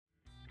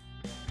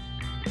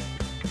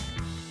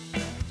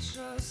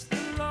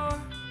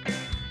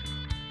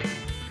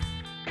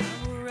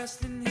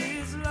rest in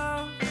his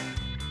love.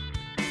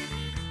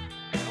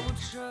 I will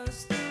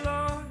trust the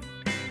Lord,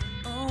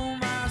 oh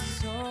my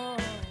soul.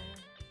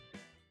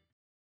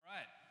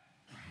 Right.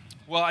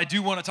 Well, I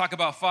do want to talk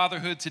about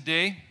fatherhood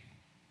today,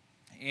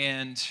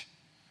 and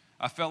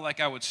I felt like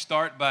I would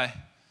start by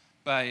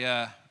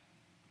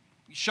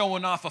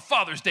showing off a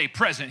Father's Day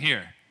present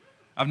here.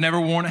 I've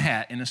never worn a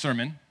hat in a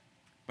sermon,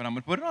 but I'm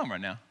going to put it on right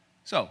now.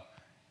 So,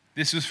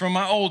 this is from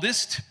my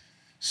oldest.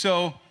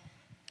 So,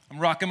 I'm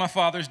rocking my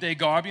Father's Day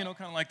garb, kind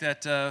of like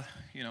that, the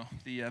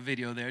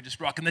video there, just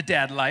rocking the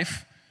dad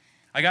life.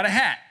 I got a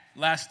hat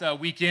last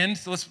weekend,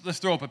 so let's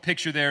throw up a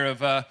picture there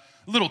of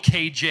little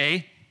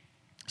KJ.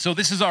 So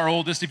this is our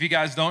oldest, if you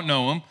guys don't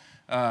know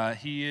him.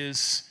 He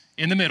is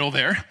in the middle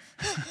there.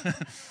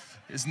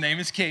 His name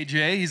is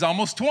KJ. He's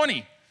almost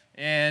 20.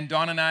 And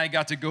Dawn and I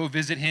got to go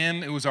visit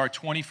him. It was our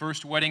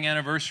 21st wedding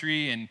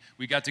anniversary, and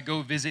we got to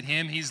go visit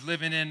him. He's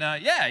living in,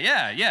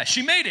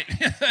 she made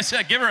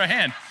it. Give her a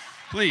hand,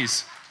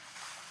 please.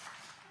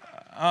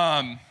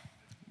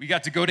 We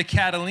got to go to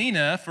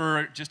Catalina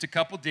for just a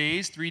couple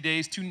days, 3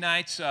 days, 2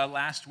 nights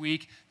last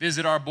week,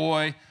 visit our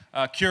boy.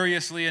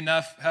 Curiously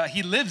enough,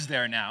 he lives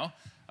there now.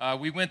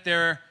 We went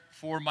there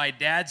for my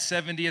dad's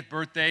 70th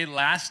birthday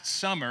last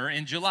summer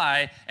in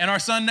July, and our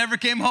son never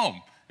came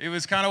home. It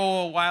was kind of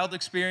a wild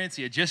experience.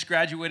 He had just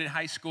graduated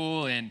high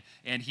school, and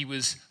he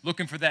was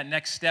looking for that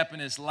next step in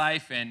his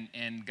life,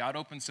 and God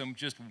opened some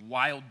just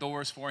wild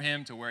doors for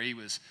him to where he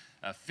was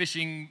a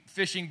fishing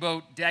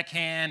boat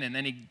deckhand, and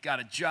then he got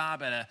a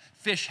job at a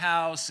fish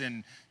house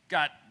and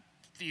got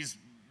these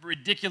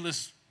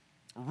ridiculous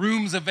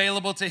rooms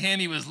available to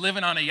him. He was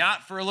living on a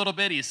yacht for a little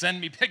bit. He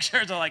sent me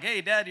pictures. I'm like, hey,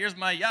 Dad, here's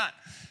my yacht.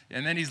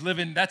 And then he's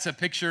living, that's a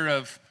picture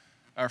of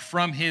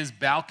from his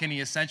balcony,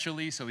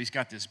 essentially. So he's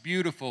got this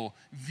beautiful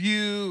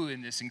view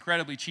and this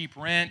incredibly cheap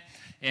rent.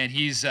 And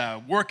he's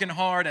working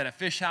hard at a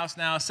fish house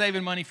now,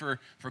 saving money for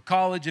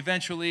college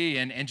eventually,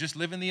 and just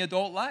living the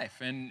adult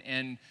life. And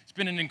it's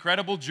been an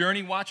incredible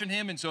journey watching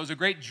him. And so it was a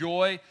great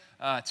joy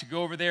to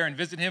go over there and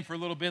visit him for a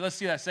little bit. Let's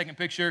see that second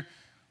picture.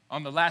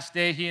 On the last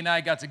day, he and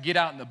I got to get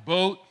out in the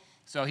boat.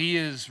 So he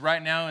is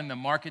right now in the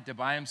market to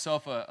buy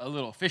himself a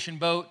little fishing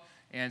boat.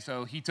 And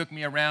so he took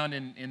me around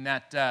in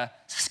that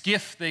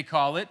skiff, they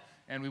call it,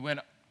 and we went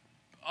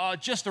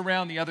just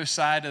around the other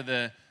side of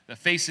the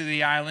face of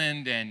the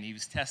island, and he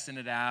was testing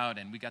it out,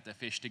 and we got to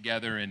fish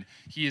together. And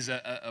he is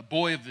a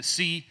boy of the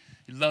sea.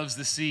 He loves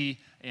the sea,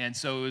 and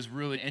so it was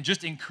really, and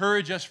just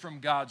encourage us from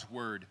God's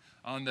word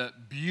on the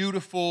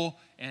beautiful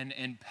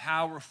and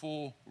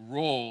powerful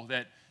role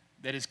that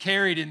is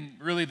carried in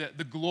really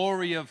the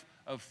glory of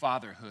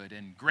fatherhood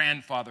and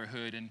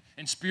grandfatherhood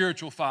and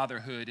spiritual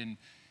fatherhood.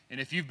 And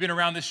if you've been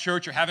around this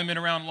church or haven't been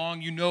around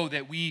long, you know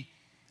that we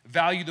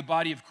value the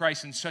body of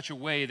Christ in such a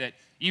way that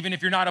even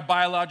if you're not a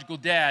biological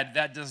dad,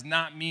 that does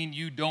not mean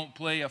you don't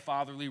play a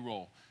fatherly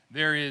role.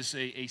 There is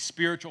a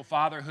spiritual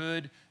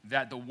fatherhood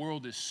that the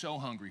world is so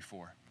hungry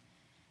for.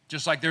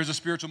 Just like there's a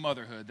spiritual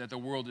motherhood that the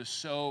world is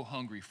so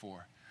hungry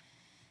for.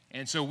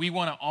 And so we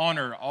want to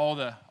honor all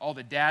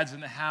the dads in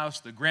the house,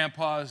 the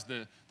grandpas,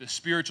 the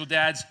spiritual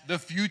dads, the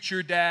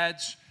future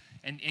dads,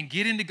 and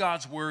get into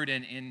God's word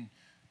and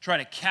try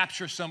to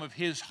capture some of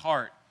his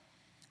heart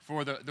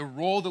for the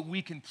role that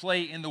we can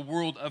play in the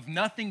world of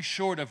nothing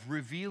short of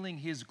revealing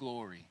his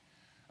glory,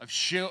 of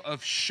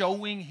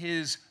showing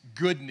his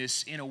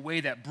goodness in a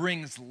way that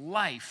brings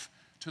life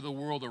to the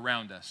world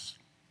around us.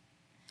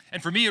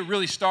 And for me, it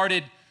really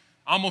started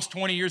almost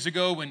 20 years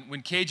ago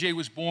when KJ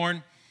was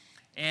born,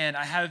 and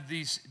I have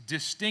these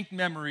distinct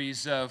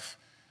memories of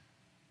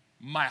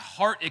my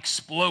heart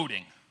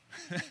exploding.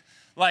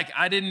 Like,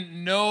 I didn't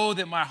know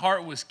that my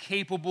heart was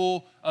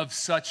capable of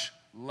such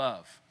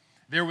love.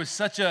 There was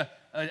such a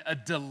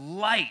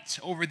delight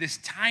over this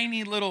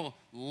tiny little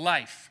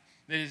life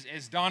that is,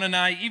 as Dawn and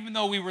I, even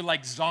though we were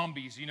like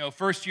zombies,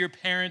 first-year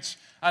parents,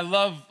 I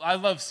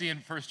love seeing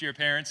first-year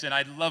parents, and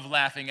I love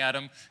laughing at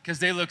them because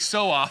they look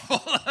so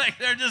awful. Like,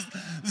 they're just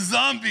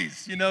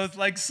zombies, It's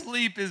like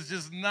sleep is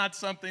just not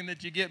something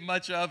that you get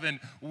much of, and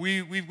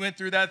we went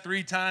through that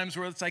 3 times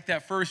where it's like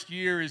that first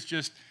year is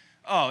just,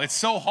 it's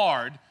so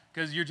hard,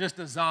 because you're just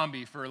a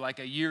zombie for like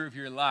a year of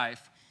your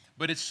life,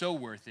 but it's so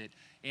worth it.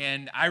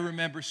 And I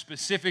remember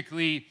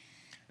specifically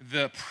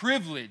the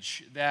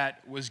privilege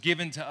that was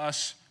given to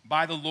us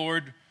by the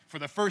Lord for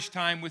the first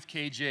time with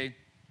KJ,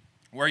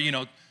 where,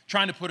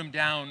 trying to put him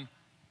down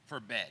for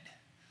bed.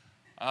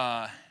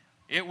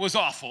 It was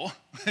awful,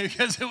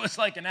 because it was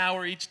like an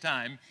hour each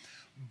time,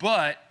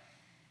 but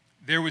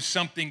there was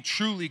something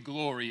truly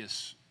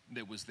glorious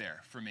that was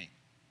there for me.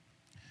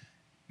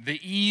 The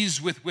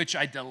ease with which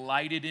I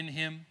delighted in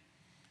him,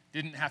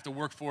 didn't have to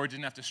work for it,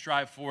 didn't have to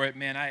strive for it.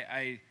 Man,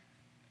 I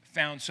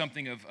found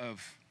something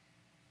of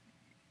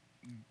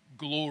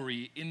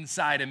glory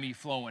inside of me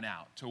flowing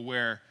out to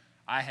where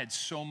I had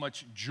so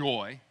much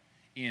joy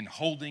in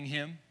holding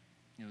him,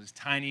 this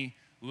tiny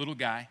little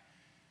guy,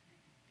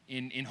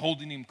 in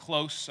holding him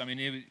close. I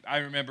mean, I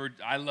remember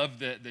I loved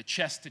the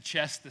chest to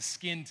chest, the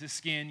skin to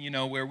skin,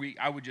 where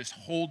I would just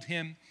hold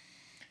him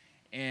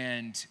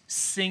and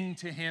sing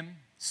to him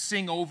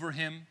sing over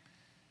him.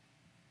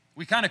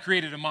 We kind of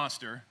created a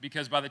monster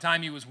because by the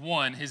time he was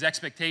 1, his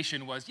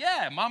expectation was,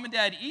 yeah, mom and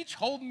dad each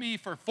hold me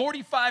for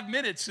 45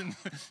 minutes and,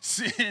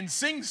 and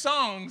sing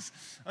songs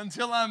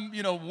until I'm,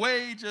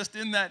 way just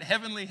in that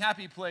heavenly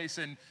happy place.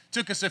 And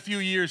took us a few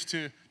years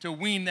to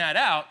wean that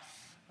out.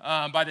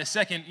 By the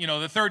second,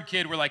 the third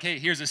kid, we're like, hey,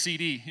 here's a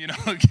CD.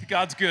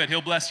 God's good.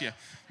 He'll bless you.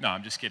 No,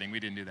 I'm just kidding. We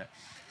didn't do that.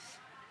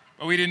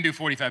 But we didn't do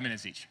 45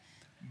 minutes each.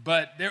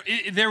 But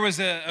there was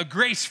a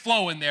grace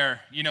flow in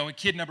there, in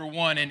kid number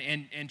 1,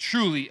 and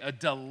truly a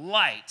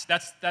delight.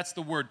 That's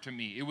the word to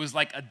me. It was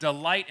like a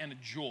delight and a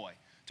joy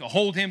to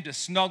hold him, to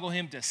snuggle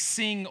him, to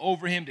sing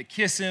over him, to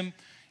kiss him,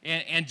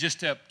 and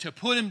just to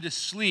put him to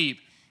sleep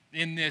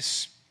in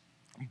this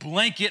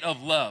blanket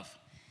of love.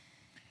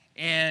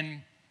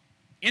 And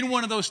in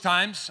one of those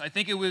times, I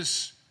think it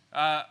was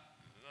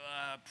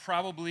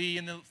probably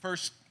in the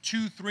first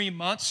 2-3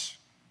 months,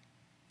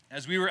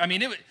 as we were,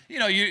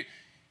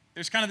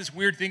 there's kind of this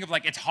weird thing of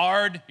like, it's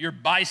hard, your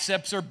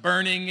biceps are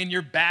burning and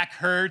your back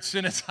hurts,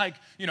 and it's like,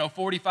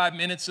 45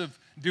 minutes of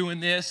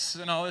doing this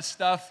and all this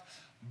stuff.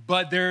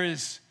 But there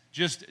is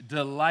just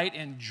delight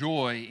and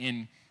joy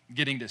in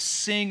getting to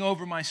sing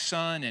over my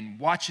son and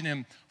watching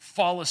him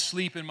fall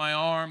asleep in my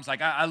arms.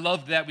 Like, I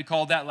loved that. We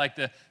called that like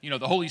the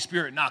Holy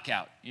Spirit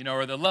knockout,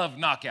 or the love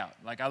knockout.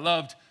 Like, I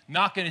loved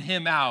knocking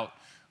him out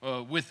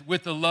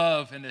with the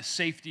love and the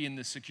safety and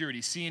the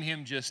security, seeing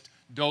him just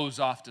doze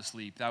off to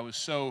sleep. That was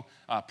so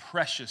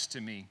precious to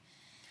me.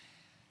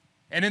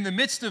 And in the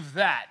midst of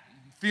that,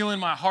 feeling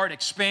my heart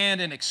expand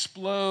and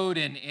explode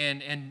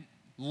and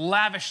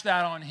lavish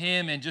that on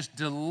him and just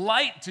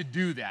delight to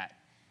do that.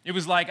 It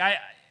was like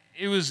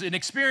it was an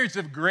experience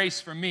of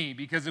grace for me,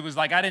 because it was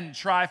like I didn't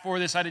try for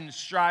this, I didn't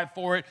strive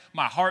for it.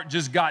 My heart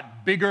just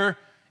got bigger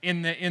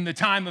in the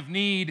time of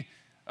need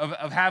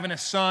of having a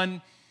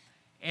son.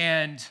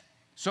 And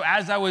so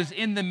as I was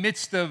in the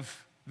midst of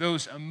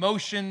those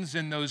emotions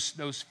and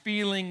those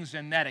feelings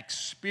and that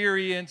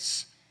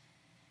experience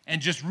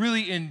and just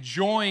really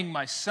enjoying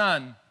my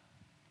son,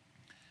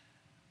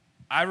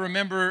 I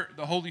remember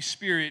the Holy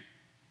Spirit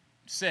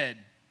said,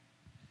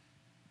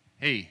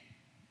 hey,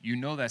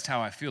 that's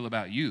how I feel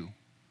about you.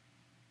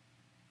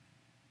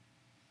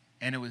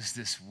 And it was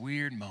this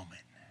weird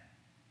moment,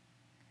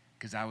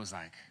 because I was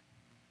like,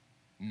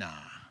 nah,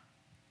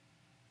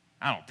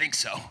 I don't think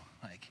so.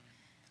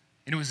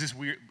 And it was this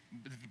weird,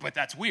 but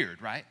that's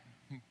weird, right?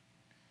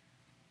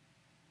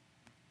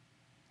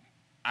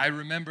 I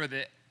remember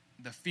the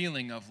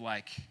feeling of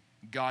like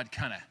God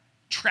kind of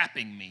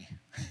trapping me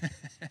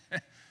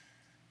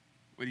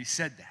when he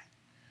said that,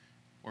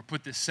 or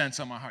put this sense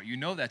on my heart.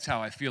 That's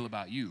how I feel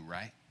about you,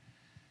 right?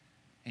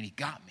 And he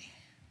got me.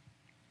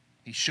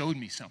 He showed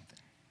me something,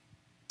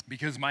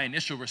 because my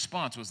initial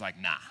response was like,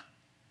 nah,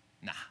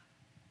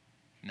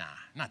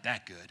 not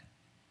that good.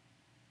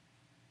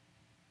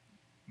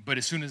 But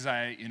as soon as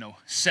I,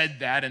 said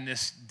that in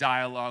this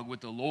dialogue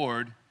with the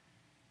Lord,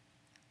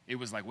 it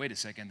was like, wait a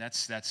second,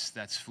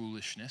 that's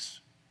foolishness.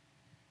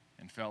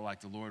 And felt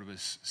like the Lord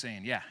was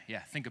saying, yeah,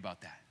 think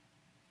about that.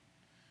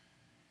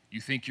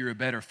 You think you're a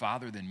better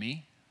father than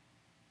me?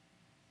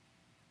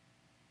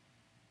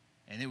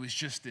 And it was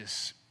just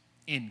this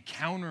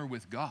encounter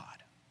with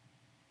God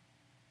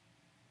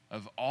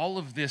of all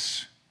of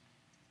this,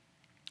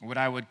 what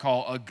I would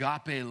call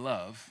agape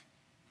love,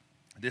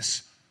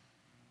 this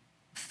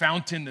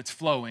fountain that's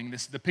flowing.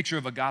 The picture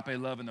of agape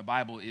love in the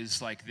Bible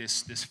is like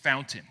this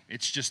fountain.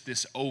 It's just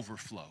this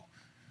overflow.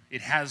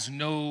 It has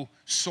no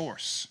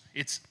source.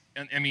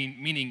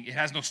 Meaning it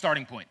has no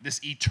starting point.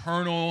 This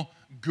eternal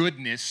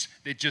goodness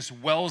that just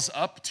wells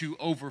up to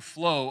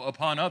overflow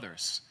upon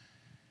others.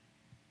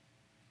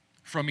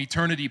 From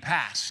eternity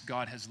past,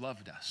 God has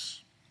loved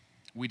us.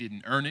 We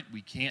didn't earn it.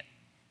 We can't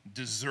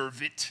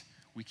deserve it.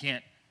 We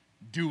can't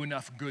do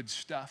enough good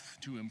stuff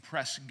to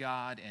impress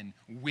God and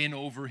win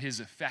over his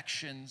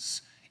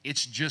affections.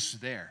 It's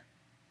just there.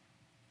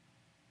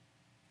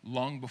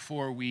 Long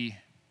before we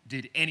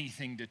did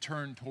anything to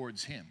turn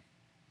towards him,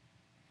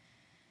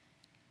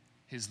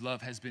 his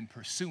love has been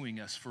pursuing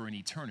us for an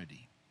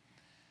eternity.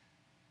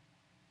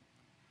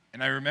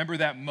 And I remember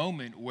that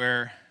moment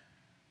where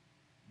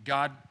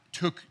God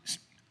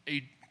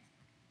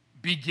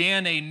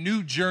began a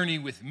new journey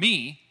with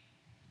me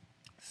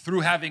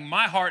through having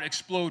my heart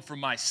explode for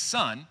my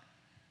son,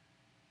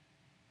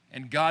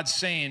 and God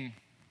saying,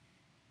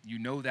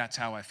 that's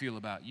how I feel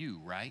about you,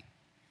 right?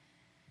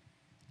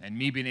 And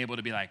me being able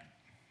to be like,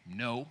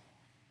 no,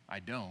 I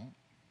don't.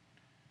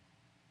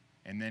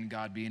 And then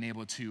God being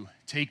able to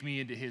take me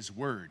into his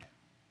word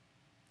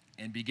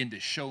and begin to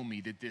show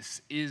me that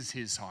this is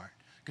his heart,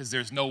 because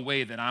there's no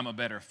way that I'm a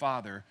better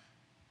father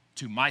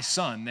to my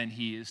son than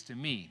he is to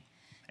me.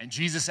 And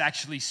Jesus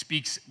actually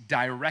speaks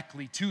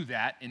directly to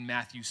that in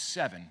Matthew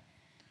 7.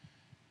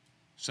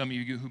 Some of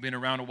you who've been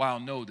around a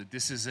while know that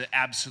this is an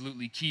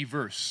absolutely key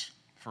verse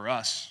for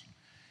us.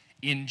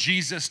 In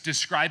Jesus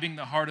describing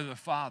the heart of the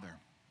Father.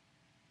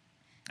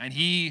 And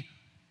he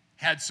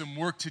had some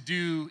work to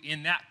do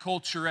in that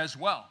culture as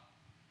well.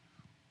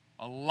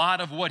 A lot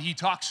of what he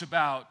talks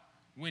about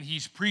when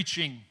he's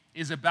preaching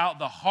is about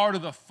the heart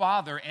of the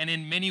Father, and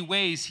in many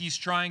ways he's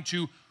trying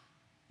to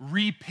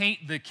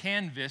repaint the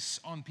canvas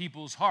on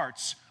people's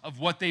hearts of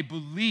what they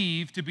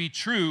believe to be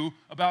true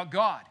about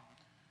God.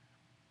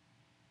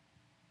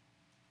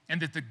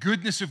 And that the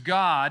goodness of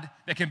God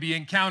that can be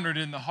encountered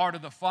in the heart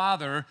of the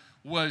Father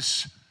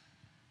was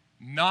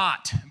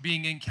not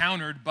being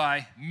encountered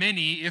by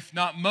many, if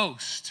not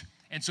most.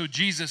 And so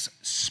Jesus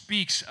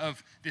speaks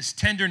of this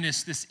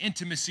tenderness, this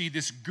intimacy,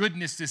 this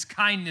goodness, this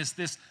kindness,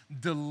 this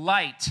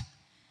delight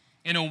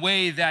in a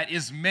way that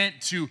is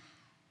meant to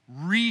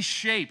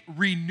reshape,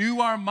 renew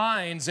our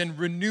minds and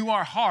renew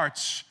our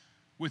hearts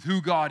with who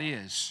God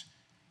is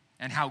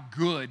and how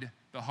good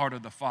the heart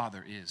of the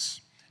Father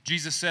is.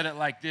 Jesus said it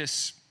like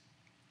this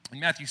in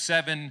Matthew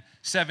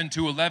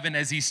 7:7-11,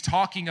 as he's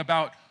talking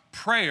about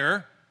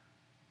prayer.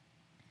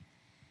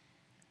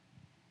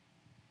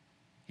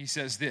 He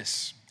says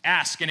this: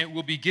 ask and it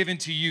will be given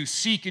to you.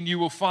 Seek and you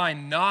will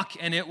find. Knock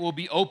and it will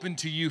be opened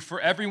to you. For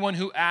everyone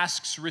who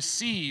asks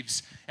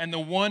receives, and the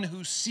one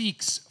who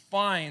seeks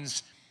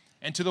finds,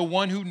 and to the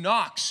one who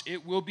knocks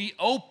it will be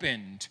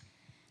opened.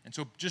 And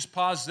so just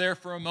pause there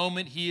for a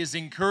moment. He is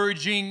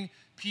encouraging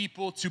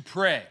people to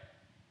pray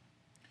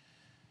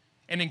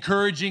and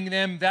encouraging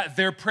them that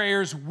their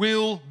prayers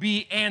will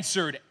be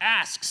answered.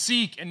 Ask,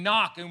 seek, and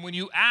knock. And when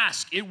you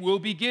ask, it will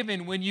be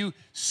given. When you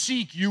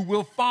seek, you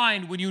will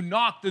find. When you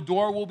knock, the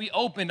door will be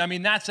opened. I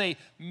mean, that's a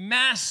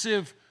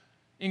massive,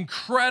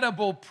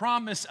 incredible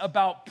promise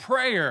about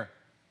prayer.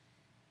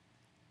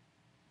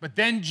 But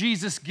then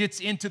Jesus gets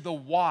into the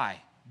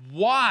why.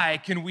 Why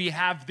can we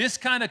have this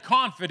kind of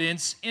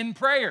confidence in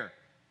prayer?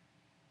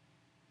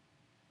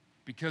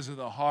 Because of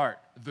the heart,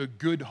 the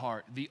good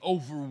heart, the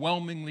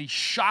overwhelmingly,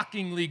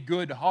 shockingly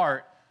good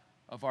heart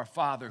of our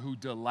Father who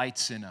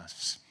delights in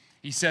us.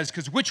 He says,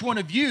 because which one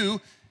of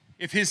you,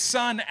 if his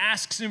son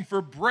asks him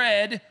for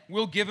bread,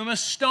 will give him a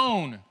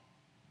stone?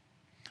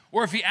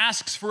 Or if he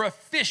asks for a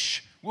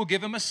fish, will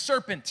give him a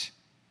serpent?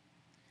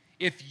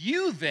 If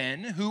you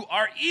then, who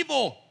are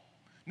evil,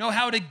 know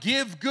how to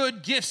give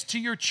good gifts to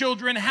your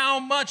children, how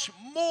much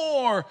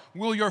more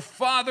will your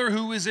Father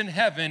who is in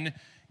heaven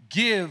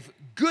give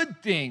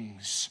good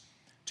things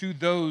to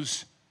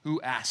those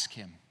who ask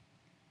him?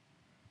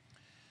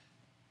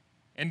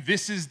 And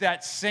this is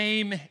that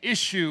same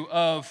issue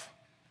of,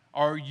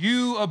 are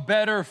you a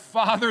better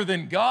father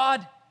than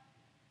God?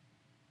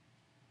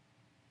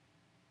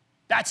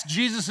 That's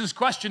Jesus'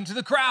 question to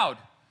the crowd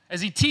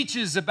as he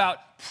teaches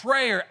about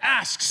prayer,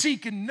 ask,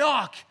 seek, and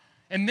knock.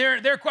 And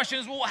their question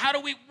is, well,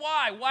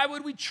 why? Why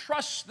would we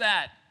trust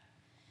that?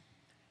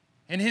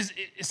 And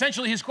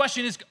essentially his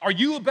question is, are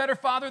you a better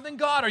father than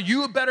God? Are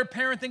you a better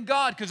parent than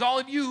God? Because all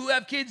of you who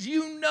have kids,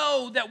 you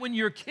know that when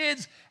your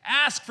kids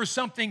ask for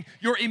something,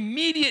 your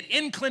immediate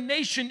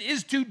inclination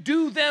is to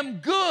do them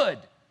good.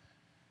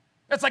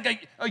 That's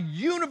like a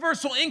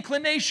universal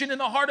inclination in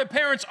the heart of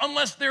parents,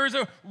 unless there is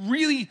a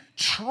really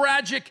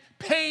tragic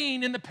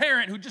pain in the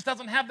parent who just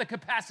doesn't have the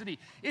capacity.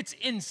 It's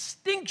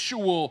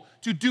instinctual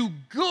to do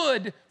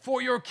good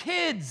for your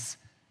kids.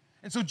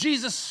 And so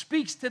Jesus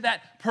speaks to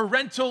that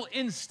parental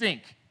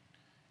instinct.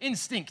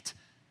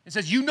 It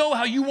says, you know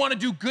how you want to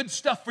do good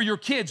stuff for your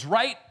kids,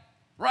 right?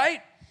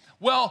 Right?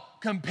 Well,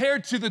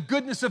 compared to the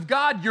goodness of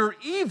God, you're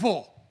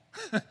evil.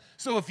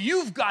 So if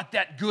you've got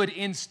that good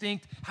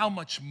instinct, how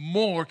much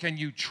more can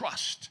you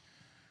trust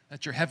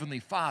that your Heavenly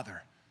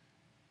Father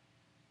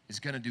is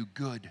going to do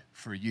good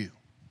for you?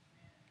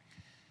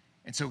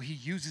 And so he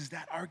uses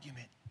that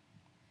argument.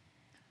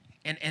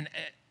 And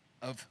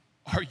of,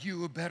 are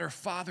you a better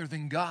father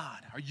than God?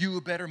 Are you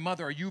a better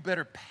mother? Are you a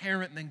better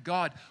parent than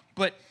God?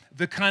 But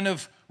the kind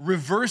of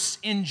reverse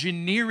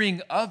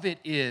engineering of it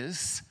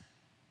is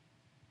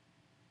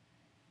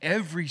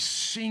every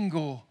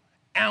single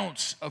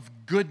ounce of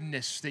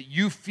goodness that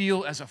you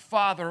feel as a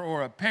father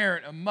or a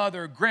parent, a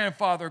mother,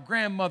 grandfather,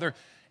 grandmother,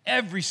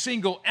 every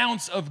single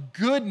ounce of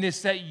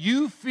goodness that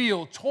you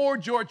feel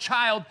toward your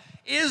child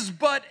is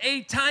but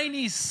a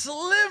tiny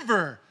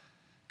sliver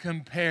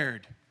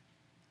compared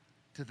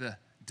to the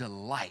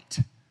delight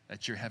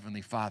that your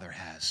Heavenly Father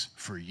has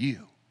for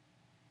you.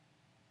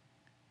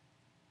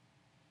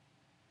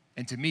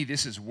 And to me,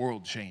 this is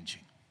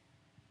world-changing.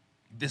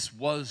 This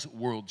was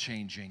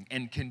world-changing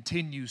and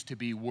continues to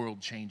be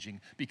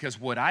world-changing, because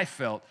what I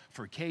felt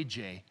for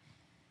KJ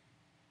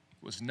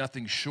was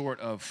nothing short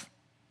of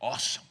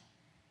awesome,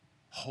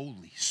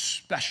 holy,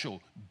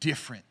 special,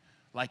 different.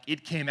 Like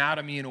it came out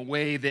of me in a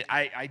way that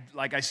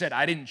like I said,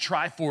 I didn't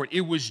try for it.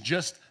 It was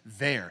just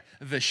there.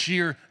 The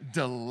sheer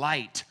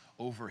delight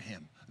over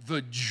him,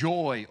 the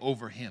joy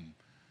over him,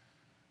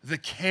 the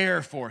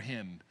care for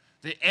him,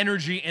 the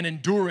energy and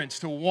endurance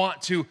to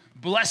want to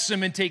bless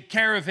him and take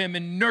care of him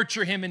and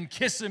nurture him and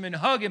kiss him and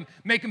hug him,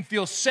 make him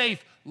feel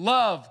safe,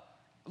 loved,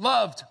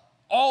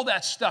 all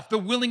that stuff, the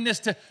willingness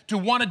to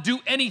want to do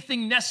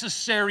anything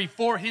necessary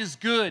for his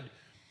good,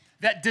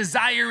 that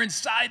desire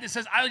inside that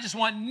says, I just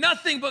want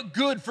nothing but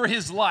good for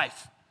his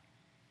life.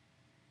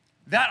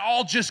 That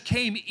all just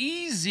came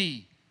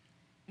easy.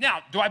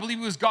 Now, do I believe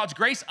it was God's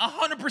grace?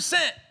 100%.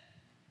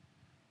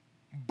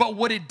 But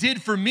what it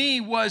did for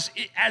me was,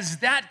 as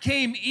that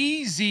came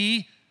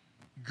easy,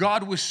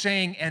 God was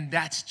saying, and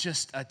that's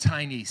just a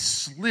tiny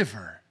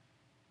sliver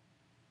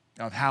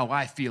of how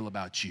I feel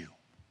about you.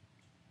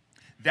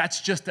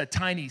 That's just a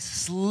tiny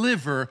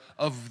sliver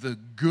of the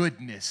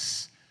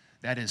goodness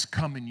that is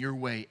coming your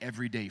way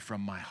every day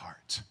from my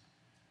heart.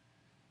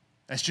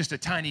 That's just a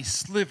tiny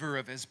sliver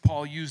of, as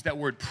Paul used that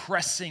word,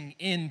 pressing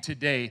in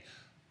today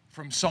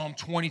from Psalm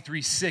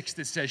 23:6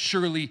 that says,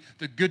 surely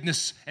the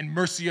goodness and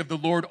mercy of the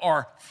Lord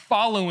are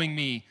following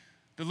me.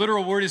 The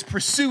literal word is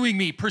pursuing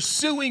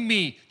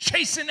me,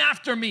 chasing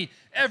after me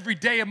every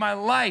day of my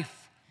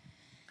life.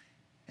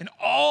 And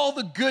all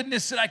the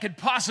goodness that I could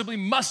possibly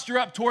muster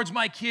up towards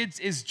my kids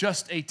is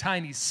just a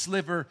tiny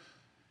sliver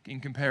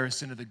in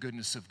comparison to the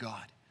goodness of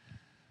God.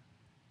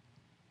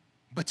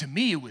 But to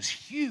me, it was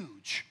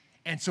huge.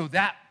 And so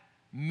that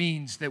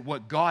means that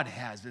what God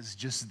has is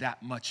just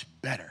that much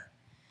better.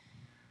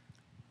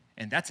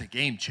 And that's a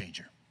game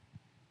changer.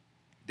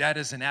 That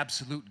is an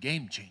absolute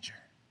game changer.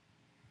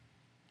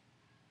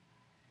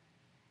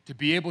 To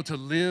be able to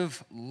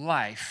live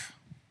life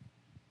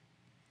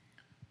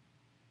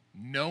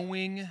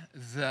knowing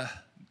the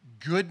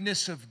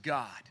goodness of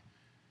God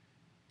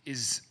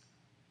is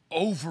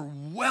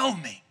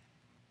overwhelming.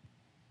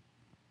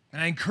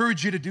 And I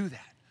encourage you to do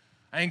that.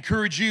 I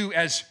encourage you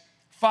as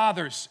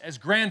fathers, as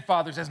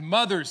grandfathers, as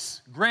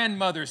mothers,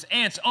 grandmothers,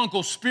 aunts,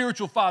 uncles,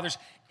 spiritual fathers,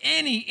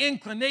 any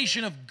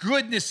inclination of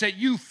goodness that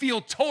you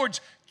feel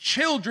towards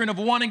children, of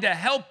wanting to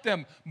help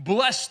them,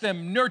 bless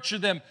them, nurture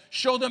them,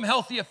 show them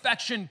healthy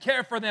affection,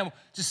 care for them,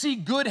 to see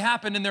good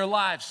happen in their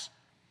lives.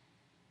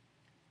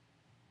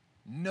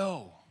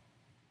 No.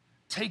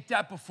 Take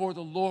that before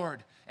the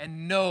Lord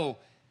and know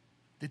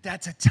that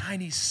that's a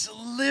tiny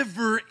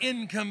sliver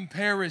in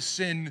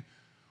comparison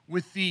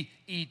with the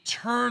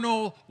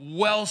eternal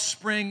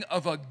wellspring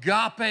of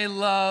agape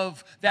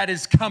love that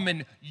is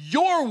coming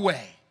your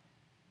way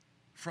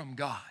from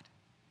God.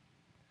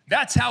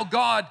 That's how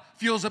God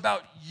feels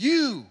about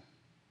you,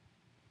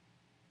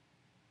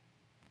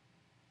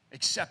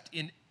 except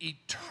in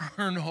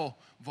eternal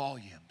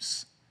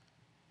volumes.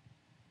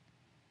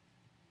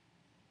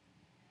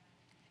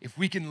 If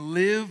we can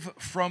live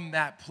from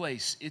that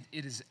place, it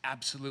is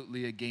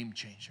absolutely a game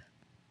changer.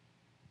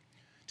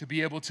 To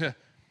be able to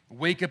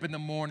wake up in the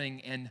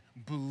morning and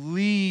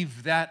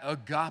believe that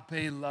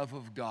agape love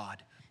of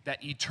God,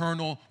 that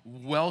eternal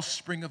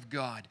wellspring of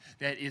God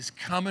that is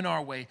coming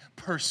our way,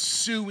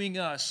 pursuing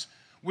us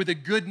with a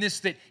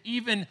goodness that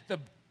even the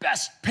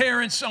best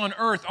parents on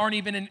earth aren't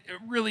even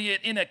really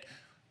in a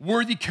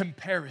worthy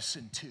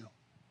comparison to.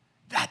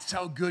 That's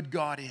how good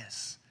God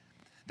is.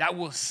 That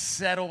will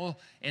settle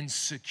and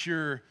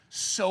secure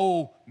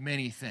so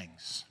many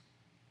things.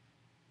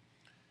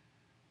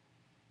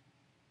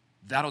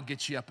 That'll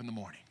get you up in the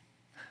morning.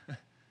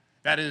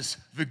 That is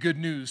the good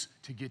news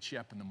to get you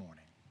up in the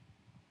morning.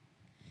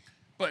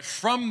 But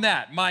from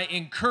that, my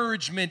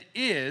encouragement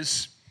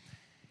is,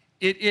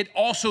 it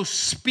also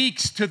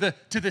speaks to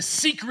the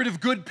secret of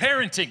good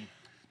parenting,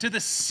 to the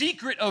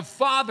secret of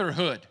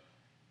fatherhood.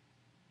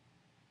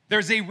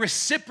 There's a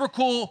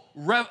reciprocal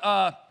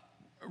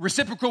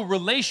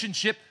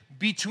relationship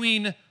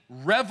between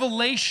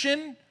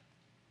revelation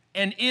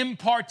and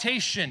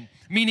impartation,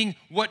 meaning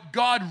what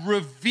God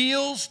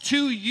reveals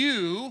to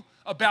you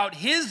about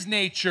His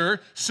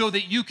nature so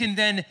that you can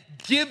then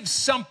give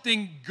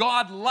something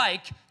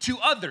God-like to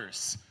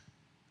others,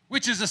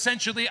 which is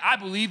essentially, I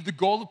believe, the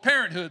goal of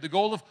parenthood, the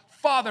goal of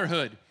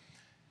fatherhood.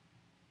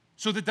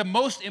 So that the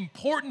most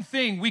important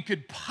thing we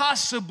could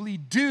possibly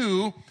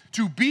do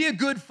to be a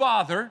good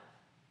father,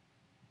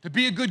 to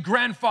be a good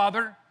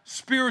grandfather,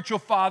 spiritual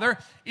father,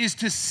 is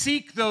to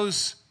seek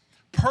those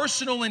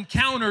personal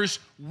encounters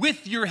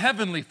with your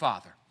Heavenly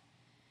Father.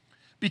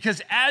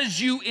 Because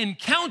as you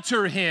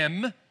encounter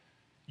Him,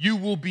 you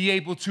will be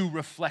able to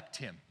reflect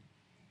Him.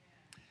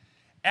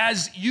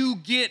 As you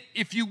get,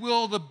 if you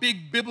will, the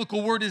big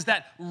biblical word is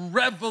that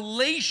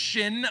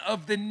revelation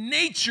of the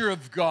nature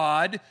of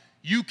God,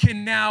 you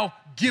can now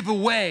give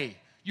away,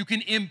 you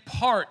can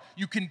impart,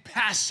 you can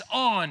pass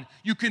on,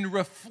 you can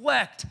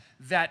reflect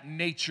that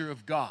nature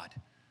of God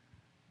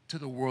to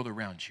the world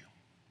around you.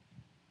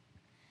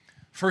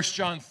 1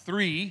 John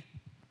 3,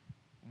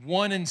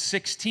 1 and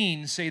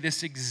 16 say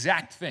this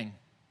exact thing.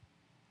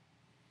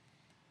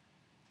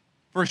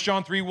 1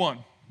 John 3, 1.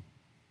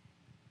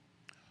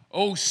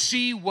 Oh,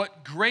 see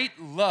what great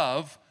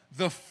love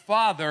the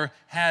Father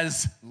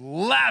has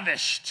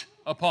lavished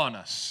upon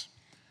us.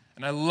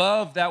 And I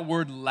love that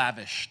word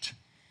lavished.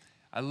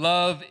 I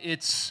love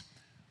its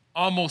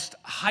almost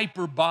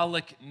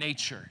hyperbolic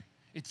nature.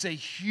 It's a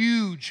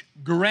huge,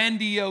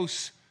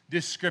 grandiose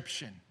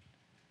description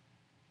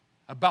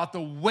about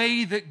the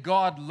way that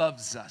God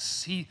loves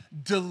us. He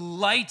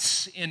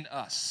delights in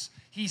us.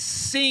 He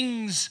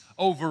sings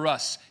over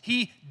us.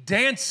 He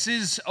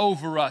dances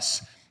over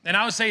us. And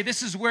I would say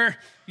this is where,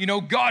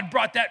 God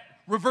brought that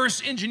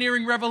reverse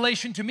engineering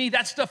revelation to me.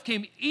 That stuff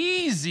came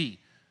easy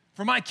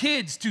for my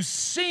kids, to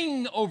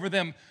sing over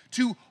them,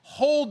 to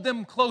hold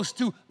them close,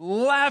 to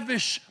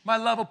lavish my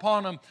love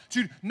upon them,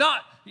 to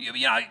not,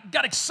 I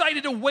got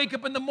excited to wake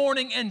up in the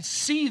morning and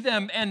see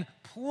them and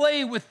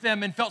play with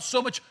them and felt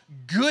so much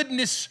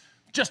goodness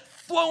just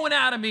flowing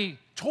out of me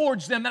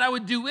towards them that I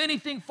would do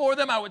anything for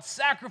them, I would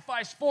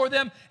sacrifice for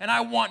them, and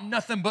I want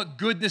nothing but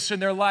goodness in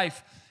their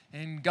life.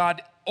 And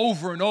God,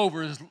 over and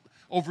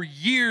over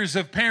years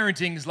of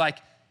parenting, is like,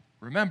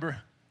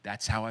 remember,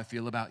 that's how I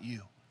feel about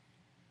you.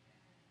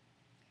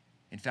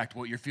 In fact,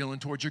 what you're feeling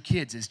towards your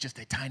kids is just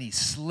a tiny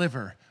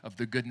sliver of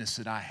the goodness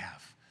that I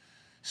have.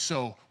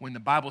 So when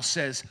the Bible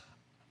says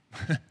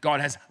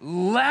God has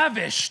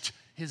lavished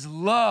his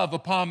love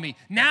upon me,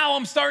 now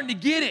I'm starting to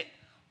get it.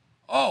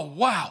 Oh,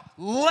 wow,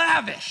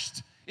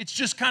 lavished. It's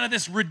just kind of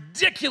this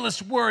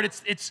ridiculous word.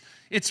 It's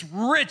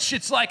rich.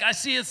 It's like, I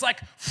see it's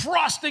like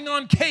frosting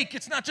on cake.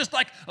 It's not just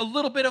like a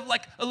little bit of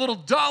like a little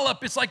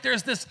dollop. It's like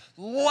there's this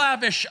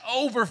lavish,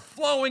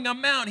 overflowing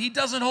amount. He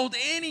doesn't hold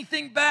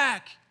anything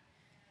back.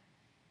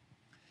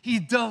 He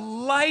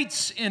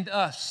delights in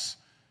us.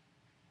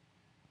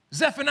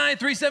 Zephaniah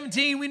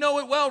 3:17, we know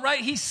it well, right?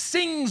 He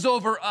sings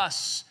over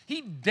us. He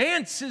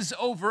dances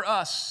over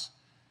us.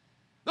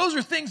 Those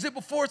are things that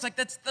before it's like,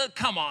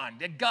 come on,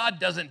 God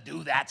doesn't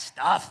do that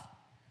stuff.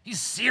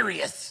 He's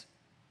serious.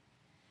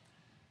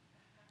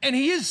 And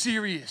he is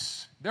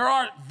serious. There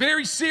are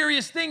very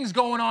serious things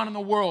going on in the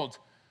world.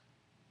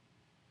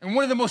 And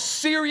one of the most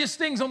serious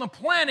things on the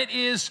planet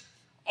is,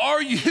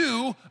 are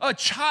you a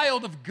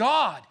child of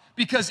God?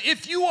 Because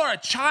if you are a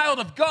child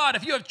of God,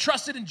 if you have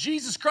trusted in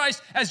Jesus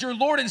Christ as your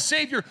Lord and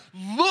Savior,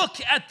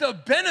 look at the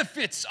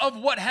benefits of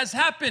what has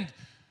happened.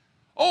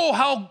 Oh,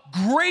 how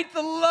great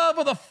the love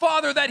of the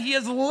Father that he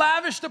has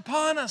lavished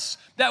upon us,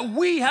 that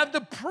we have the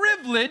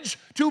privilege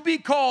to be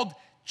called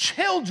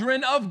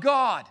children of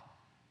God.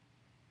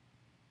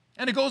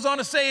 And it goes on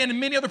to say, and in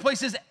many other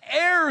places,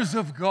 heirs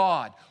of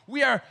God.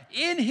 We are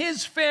in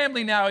his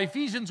family now,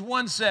 Ephesians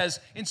 1 says,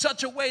 in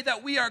such a way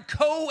that we are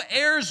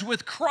co-heirs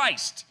with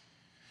Christ.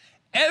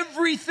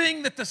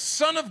 Everything that the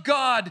Son of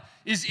God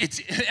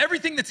it's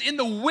everything that's in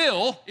the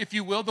will, if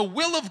you will, the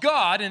will of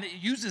God, and it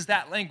uses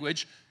that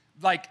language,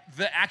 like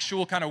the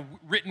actual kind of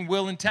written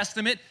will and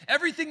testament,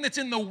 everything that's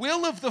in the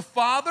will of the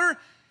Father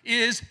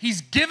is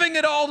he's giving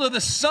it all to the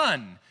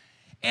Son.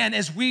 And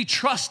as we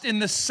trust in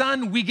the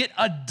Son, we get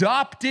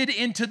adopted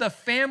into the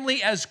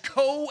family as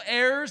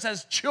co-heirs,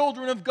 as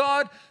children of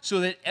God,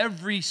 so that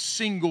every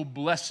single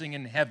blessing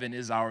in heaven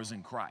is ours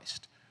in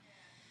Christ.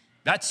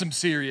 That's some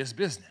serious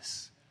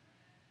business.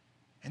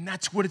 And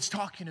that's what it's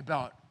talking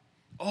about.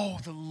 Oh,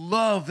 the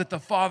love that the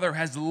Father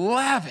has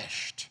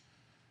lavished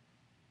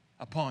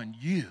upon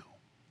you.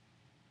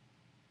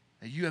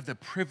 That you have the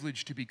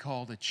privilege to be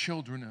called a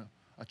child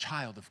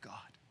of God.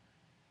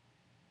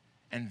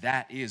 And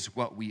that is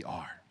what we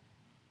are,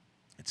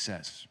 it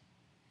says.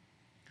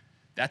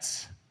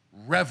 That's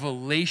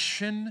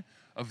revelation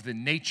of the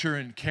nature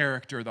and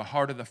character, the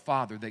heart of the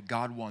Father that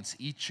God wants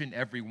each and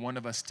every one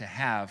of us to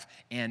have,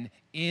 and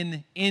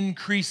in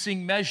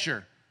increasing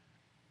measure.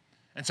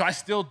 And so I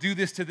still do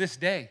this to this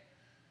day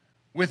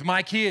with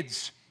my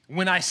kids.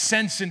 When I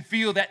sense and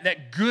feel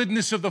that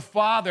goodness of the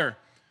Father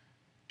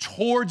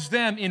towards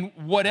them in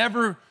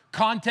whatever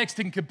context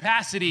and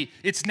capacity,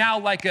 it's now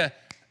like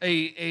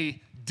a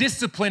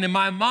discipline in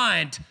my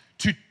mind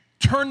to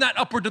turn that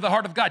upward to the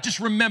heart of God. Just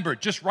remember,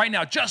 just right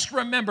now, just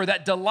remember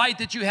that delight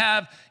that you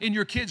have in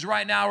your kids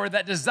right now, or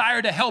that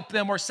desire to help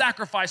them or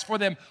sacrifice for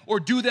them or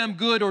do them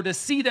good or to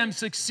see them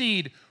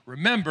succeed.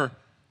 Remember,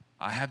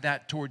 I have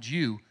that towards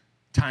you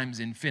times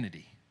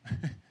infinity,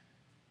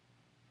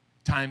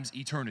 times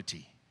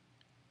eternity.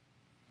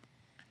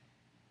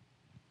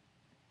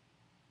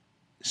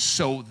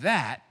 So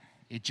that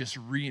it just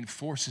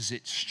reinforces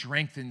it,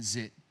 strengthens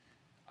it.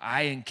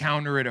 I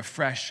encounter it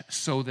afresh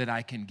so that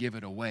I can give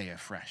it away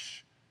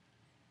afresh.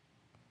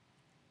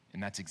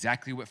 And that's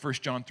exactly what 1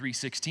 John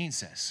 3:16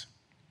 says.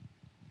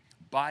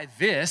 By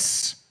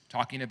this,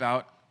 talking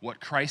about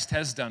what Christ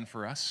has done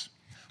for us,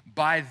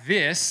 by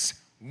this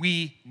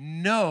we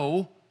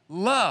know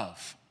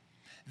love,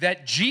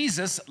 that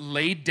Jesus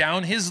laid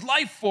down his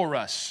life for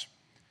us,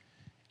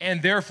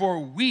 and therefore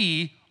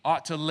we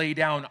ought to lay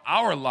down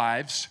our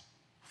lives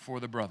for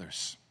the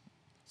brothers.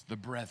 The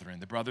brethren,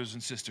 the brothers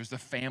and sisters, the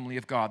family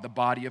of God, the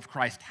body of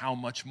Christ, how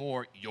much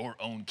more your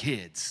own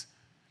kids.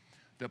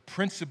 The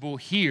principle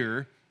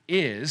here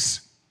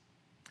is,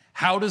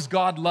 how does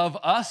God love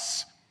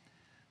us?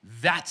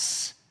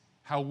 That's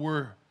how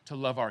we're to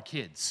love our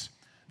kids.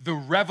 The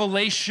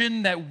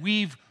revelation that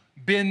we've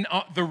been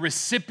the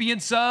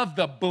recipients of,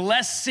 the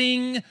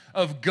blessing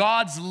of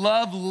God's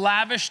love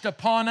lavished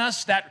upon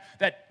us, that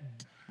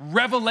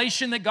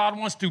revelation that God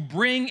wants to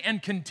bring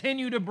and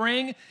continue to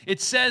bring, it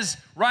says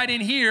right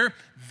in here,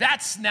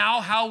 that's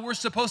now how we're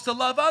supposed to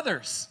love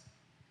others.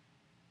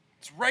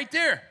 It's right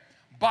there.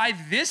 By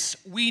this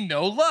we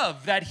know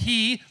love, that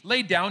he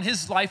laid down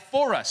his life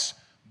for us.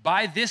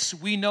 By this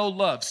we know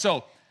love.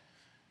 So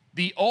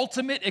the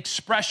ultimate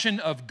expression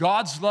of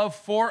God's love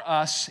for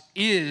us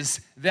is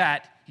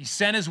that He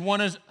sent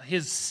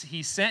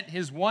he sent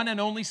his one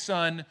and only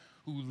Son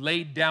who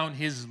laid down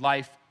his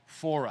life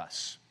for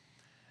us.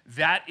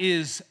 That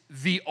is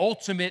the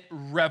ultimate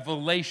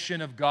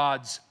revelation of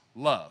God's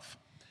love.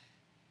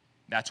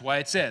 That's why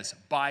it says,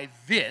 by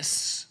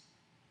this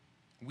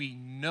we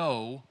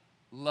know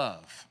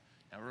love.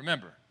 Now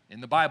remember,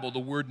 in the Bible, the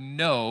word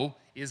know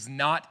is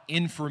not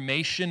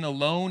information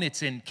alone,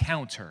 it's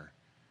encounter.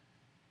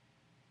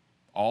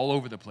 All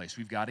over the place,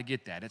 we've got to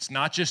get that. It's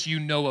not just you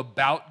know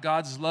about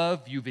God's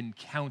love, you've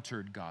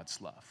encountered God's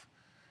love.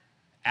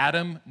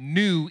 Adam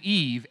knew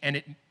Eve and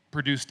it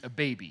produced a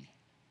baby.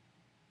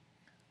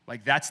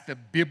 Like that's the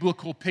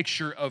biblical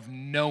picture of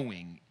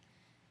knowing.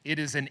 It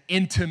is an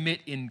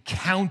intimate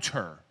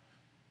encounter.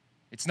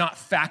 It's not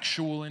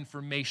factual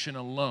information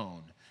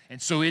alone.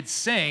 And so it's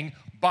saying,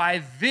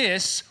 by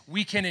this,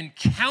 we can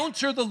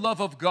encounter the love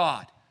of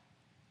God.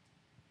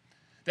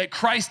 That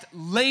Christ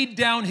laid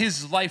down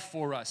his life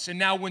for us. And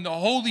now when the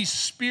Holy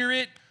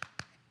Spirit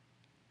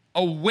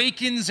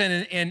awakens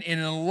and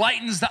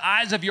enlightens the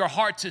eyes of your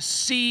heart to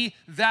see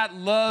that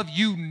love,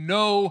 you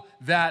know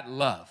that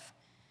love.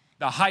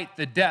 The height,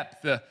 the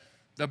depth,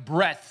 the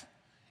breadth.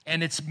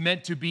 And it's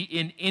meant to be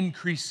in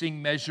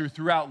increasing measure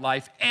throughout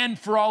life and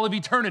for all of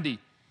eternity.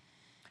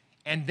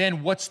 And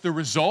then what's the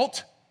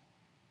result?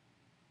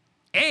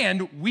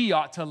 And we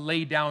ought to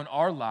lay down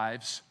our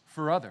lives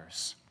for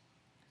others.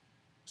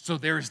 So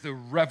there's the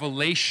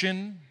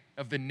revelation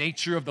of the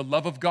nature of the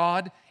love of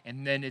God,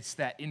 and then it's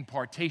that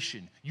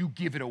impartation. You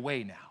give it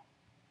away now.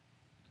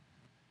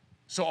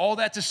 So all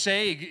that to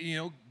say,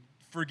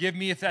 forgive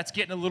me if that's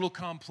getting a little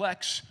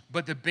complex,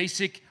 but the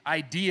basic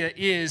idea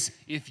is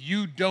if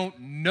you don't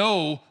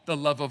know the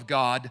love of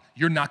God,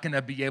 you're not going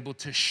to be able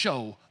to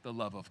show the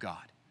love of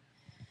God.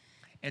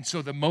 And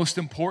so the most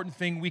important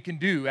thing we can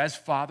do as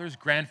fathers,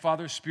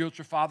 grandfathers,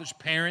 spiritual fathers,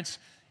 parents,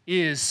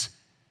 is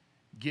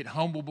get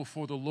humble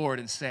before the Lord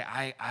and say,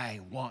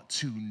 I want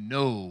to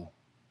know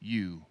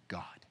you,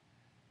 God.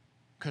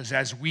 Because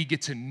as we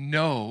get to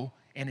know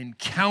and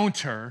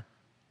encounter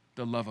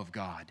the love of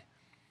God,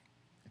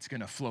 it's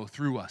going to flow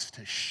through us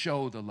to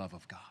show the love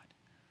of God.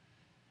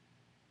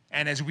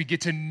 And as we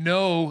get to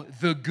know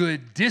the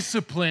good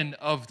discipline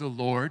of the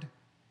Lord,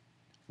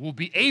 we'll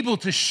be able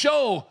to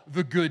show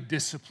the good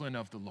discipline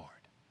of the Lord.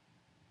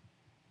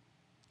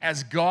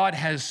 As God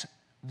has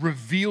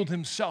revealed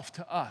himself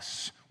to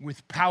us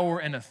with power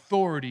and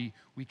authority,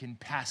 we can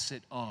pass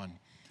it on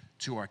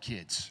to our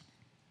kids.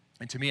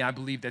 And to me, I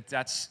believe that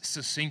that's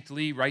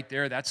succinctly right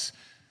there, that's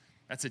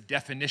a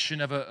definition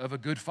of a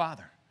good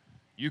father.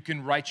 You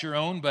can write your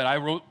own, but I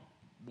wrote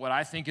what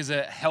I think is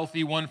a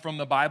healthy one from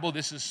the Bible.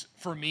 This is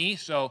for me,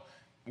 so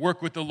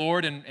work with the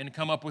Lord and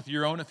come up with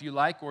your own if you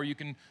like, or you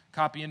can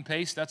copy and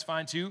paste, that's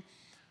fine too.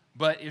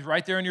 But it's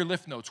right there in your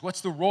lift notes.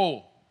 What's the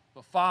role of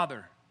a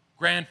father,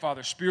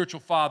 grandfather, spiritual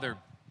father?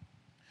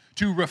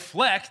 To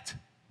reflect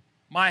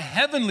my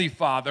heavenly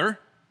Father,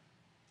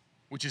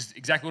 which is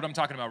exactly what I'm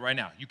talking about right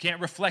now. You can't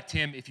reflect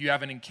him if you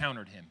haven't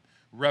encountered him.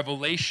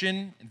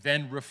 Revelation,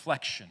 then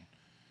reflection.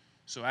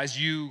 So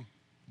as you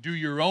do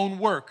your own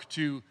work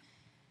to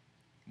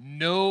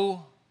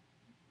know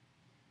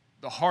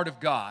the heart of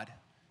God,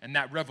 and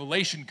that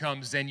revelation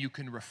comes, then you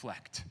can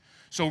reflect.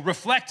 So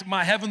reflect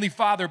my heavenly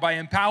Father by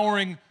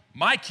empowering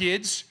my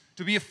kids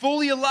to be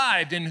fully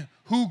alive in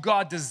who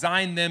God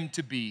designed them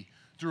to be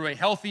through a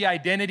healthy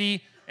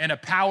identity and a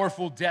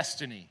powerful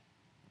destiny.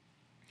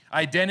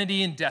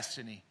 Identity and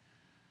destiny.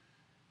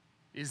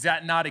 Is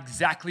that not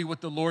exactly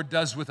what the Lord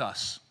does with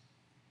us?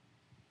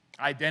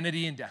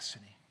 Identity and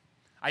destiny.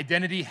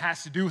 Identity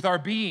has to do with our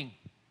being.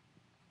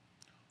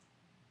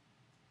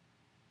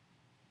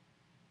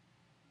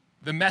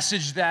 The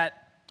message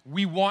that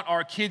we want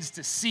our kids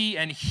to see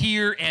and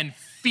hear and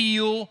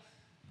feel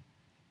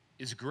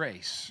is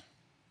grace.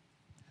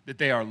 That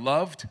they are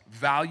loved,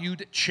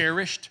 valued,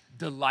 cherished,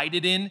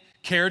 delighted in,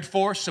 cared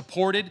for,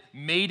 supported,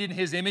 made in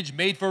his image,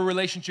 made for a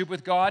relationship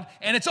with God,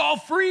 and it's all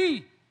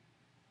free.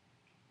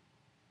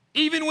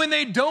 Even when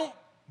they don't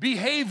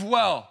behave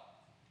well.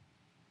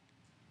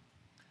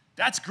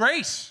 That's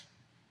grace.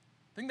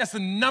 I think that's the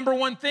number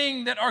one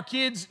thing that our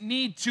kids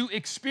need to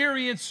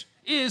experience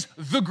is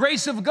the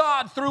grace of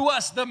God through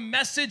us, the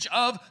message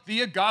of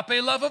the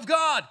agape love of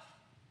God.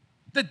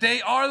 That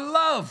they are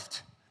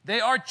loved,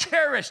 they are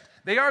cherished,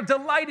 they are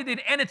delighted in,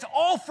 and it's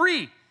all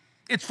free.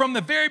 It's from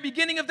the very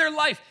beginning of their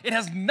life. It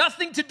has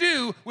nothing to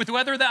do with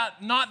whether or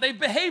not they've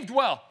behaved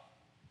well.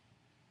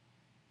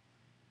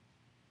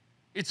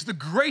 It's the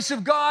grace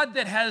of God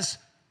that has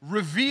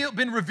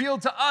been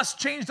revealed to us,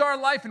 changed our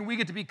life, and we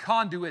get to be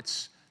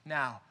conduits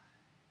now.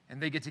 And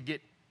they get to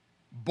get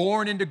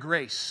born into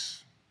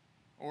grace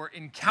or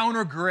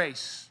encounter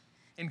grace,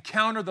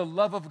 encounter the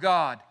love of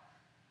God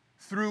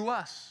through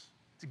us.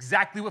 It's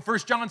exactly what 1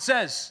 John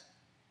says.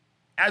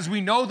 As we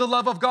know the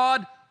love of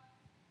God,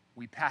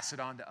 we pass it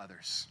on to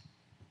others.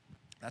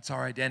 That's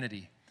our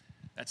identity.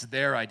 That's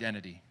their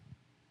identity.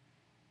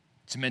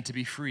 It's meant to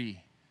be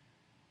free,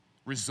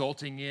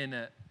 resulting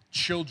in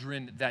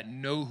children that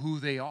know who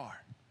they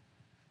are,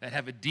 that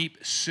have a deep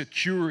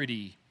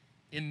security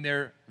in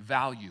their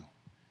value.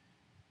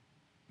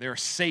 They're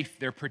safe,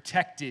 they're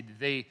protected,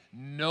 they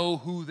know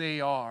who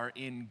they are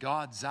in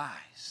God's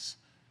eyes.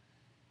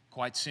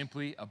 Quite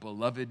simply, a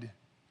beloved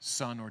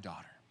son or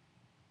daughter.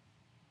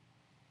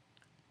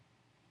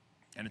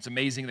 And it's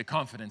amazing the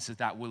confidence that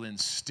that will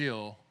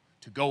instill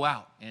to go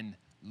out and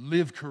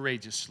live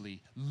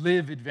courageously,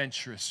 live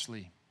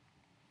adventurously.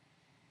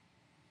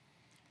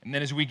 And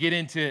then as we get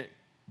into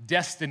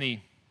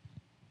destiny,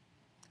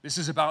 this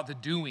is about the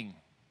doing.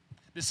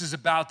 This is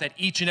about that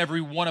each and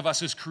every one of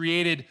us is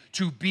created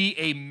to be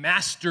a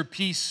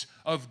masterpiece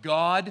of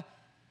God,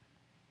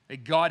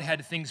 that God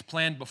had things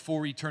planned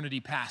before eternity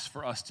past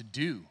for us to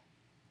do.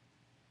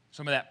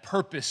 Some of that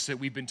purpose that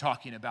we've been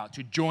talking about,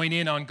 to join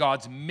in on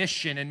God's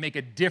mission and make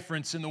a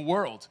difference in the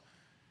world.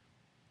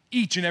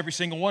 Each and every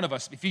single one of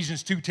us.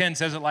 Ephesians 2:10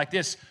 says it like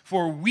this,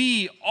 "For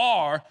we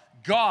are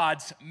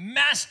God's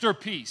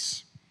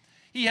masterpiece.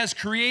 He has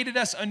created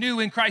us anew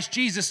in Christ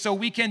Jesus so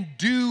we can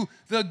do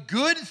the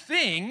good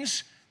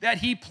things that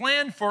He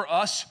planned for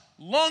us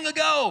long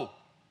ago."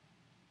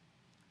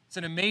 It's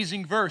an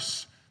amazing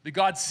verse that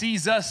God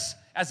sees us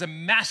as a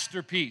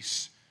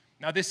masterpiece.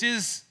 Now, this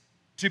is,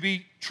 to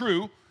be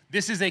true,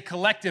 this is a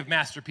collective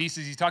masterpiece,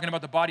 as He's talking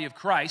about the body of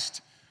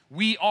Christ.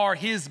 We are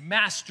His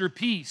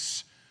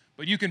masterpiece.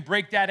 But you can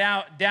break that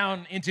out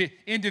down into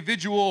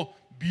individual,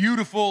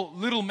 beautiful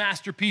little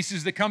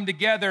masterpieces that come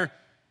together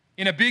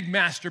in a big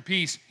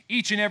masterpiece.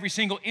 Each and every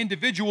single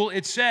individual,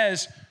 it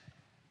says,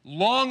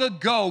 long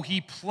ago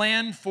He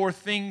planned for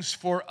things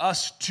for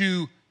us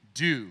to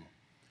do.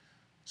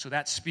 So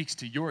that speaks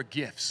to your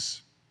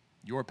gifts,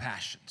 your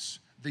passions,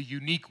 the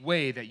unique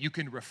way that you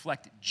can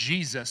reflect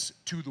Jesus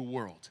to the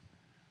world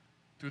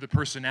through the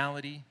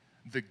personality,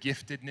 the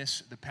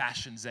giftedness, the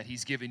passions that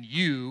He's given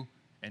you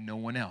and no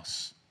one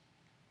else.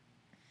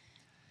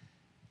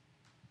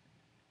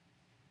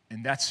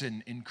 And that's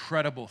an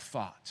incredible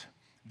thought,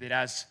 that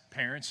as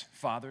parents,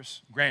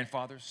 fathers,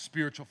 grandfathers,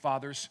 spiritual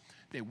fathers,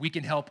 that we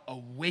can help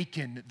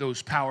awaken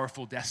those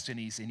powerful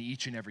destinies in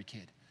each and every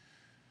kid.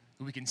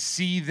 That we can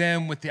see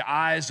them with the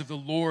eyes of the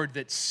Lord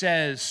that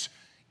says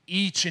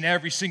each and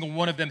every single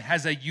one of them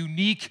has a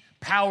unique,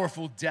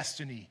 powerful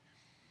destiny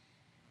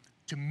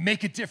to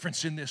make a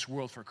difference in this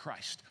world for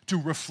Christ, to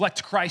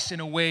reflect Christ in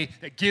a way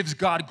that gives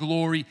God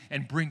glory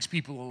and brings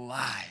people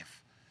alive.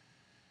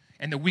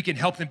 And that we can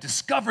help them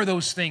discover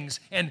those things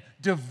and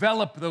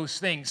develop those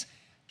things,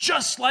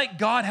 just like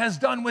God has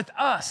done with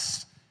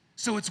us.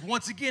 So it's,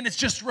 once again, it's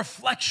just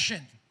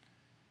reflection.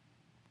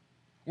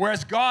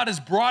 Whereas God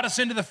has brought us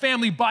into the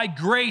family by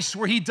grace,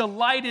 where He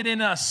delighted in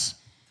us.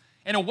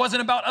 And it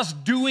wasn't about us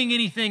doing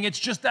anything. It's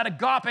just that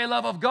agape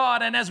love of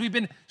God. And as we've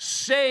been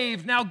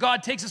saved, now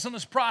God takes us on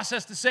this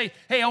process to say,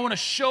 hey, I want to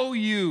show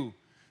you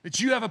that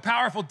you have a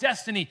powerful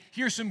destiny.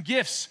 Here's some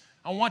gifts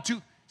I want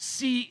to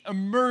see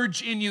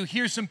emerge in you.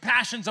 Here's some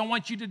passions I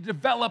want you to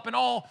develop, and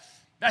all.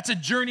 That's a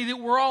journey that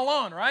we're all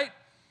on, right?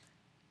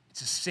 It's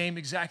the same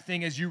exact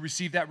thing. As you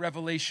receive that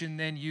revelation,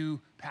 then you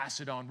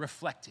pass it on,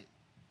 reflect it.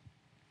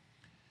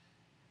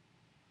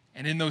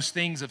 And in those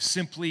things of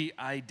simply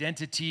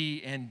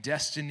identity and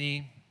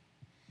destiny,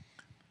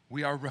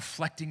 we are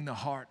reflecting the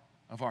heart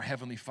of our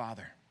Heavenly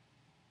Father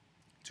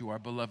to our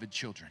beloved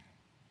children.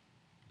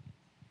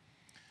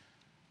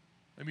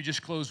 Let me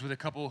just close with a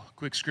couple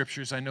quick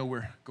scriptures. I know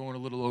we're going a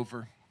little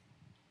over.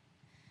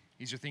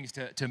 These are things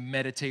to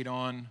meditate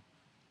on,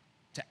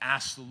 to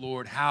ask the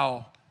Lord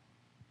how,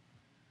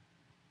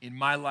 in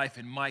my life,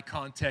 in my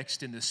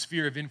context, in the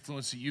sphere of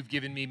influence that you've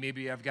given me,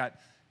 maybe I've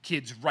got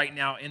kids right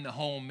now in the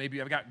home,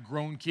 maybe I've got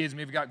grown kids,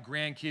 maybe I've got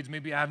grandkids,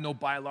 maybe I have no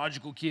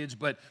biological kids,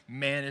 but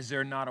man, is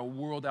there not a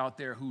world out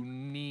there who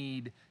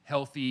need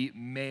healthy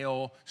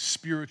male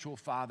spiritual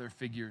father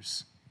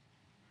figures?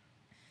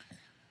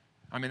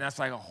 I mean, that's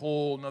like a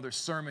whole nother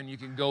sermon. You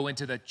can go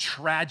into the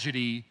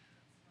tragedy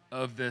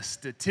of the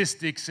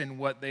statistics and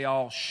what they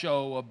all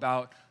show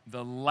about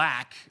the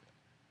lack,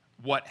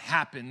 what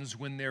happens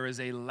when there is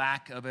a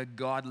lack of a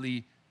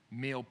godly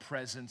male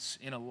presence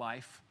in a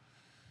life.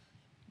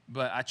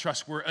 But I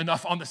trust we're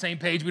enough on the same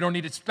page. We don't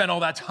need to spend all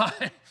that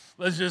time.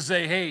 Let's just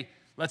say, hey,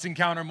 let's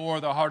encounter more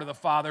of the heart of the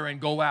Father and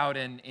go out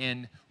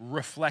and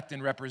reflect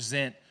and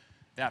represent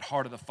that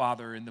heart of the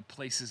Father in the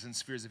places and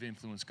spheres of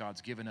influence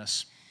God's given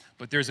us.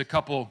 But there's a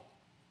couple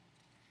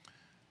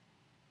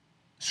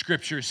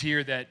scriptures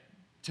here that,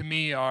 to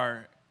me,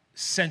 are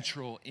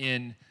central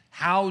in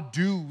how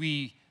do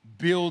we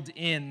build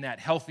in that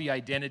healthy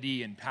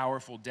identity and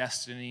powerful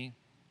destiny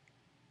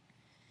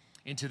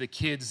into the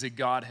kids that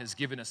God has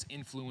given us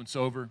influence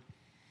over.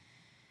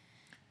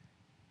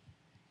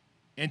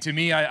 And to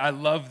me, I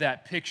love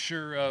that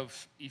picture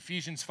of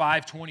Ephesians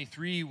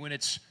 5:23 when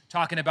it's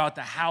talking about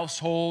the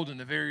household and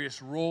the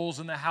various roles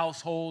in the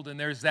household, and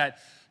there's that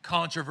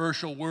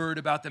controversial word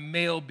about the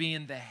male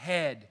being the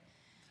head.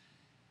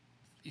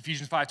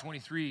 Ephesians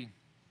 5:23,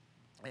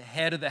 the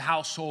head of the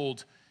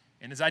household.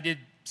 And as I did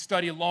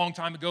study a long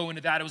time ago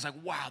into that, it was like,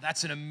 wow,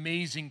 that's an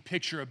amazing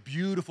picture, a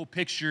beautiful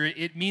picture.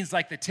 It means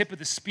like the tip of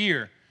the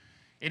spear.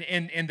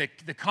 And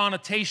the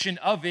connotation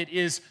of it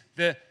is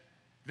the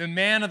The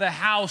man of the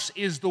house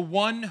is the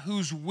one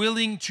who's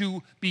willing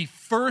to be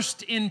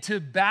first into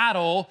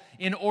battle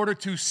in order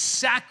to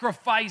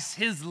sacrifice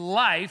his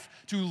life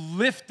to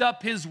lift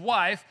up his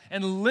wife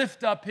and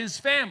lift up his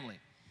family.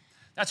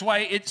 That's why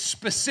it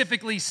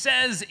specifically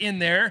says in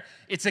there,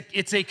 it's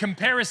a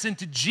comparison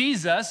to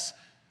Jesus,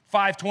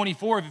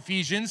 5:24 of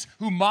Ephesians,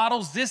 who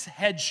models this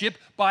headship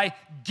by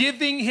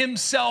giving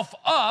himself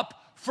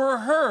up for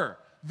her,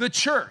 the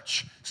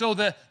church. So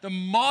the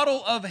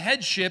model of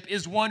headship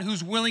is one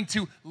who's willing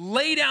to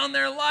lay down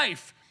their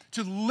life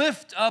to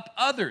lift up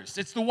others.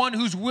 It's the one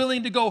who's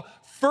willing to go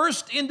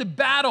first into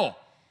battle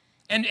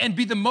and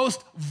be the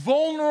most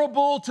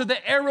vulnerable to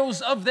the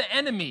arrows of the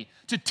enemy,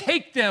 to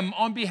take them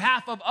on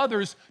behalf of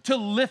others, to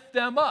lift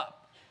them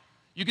up.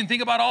 You can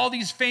think about all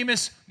these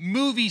famous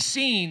movie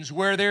scenes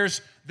where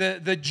there's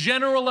the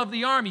general of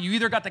the army. You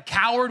either got the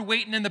coward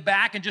waiting in the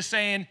back and just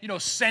saying,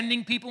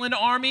 sending people into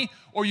army,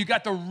 or you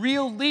got the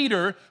real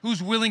leader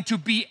who's willing to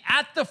be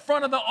at the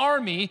front of the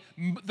army,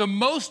 the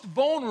most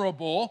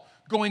vulnerable,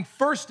 going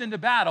first into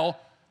battle,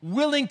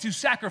 willing to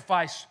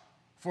sacrifice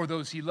for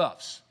those he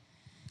loves.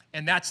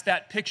 And that's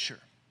that picture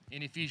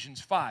in Ephesians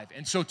 5.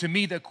 And so to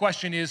me, the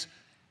question is,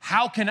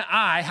 how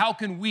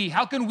can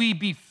we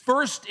be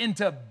first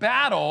into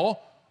battle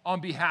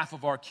on behalf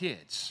of our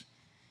kids?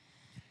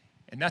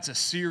 And that's a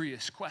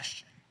serious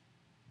question.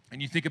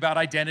 And you think about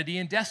identity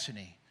and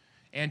destiny.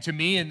 And to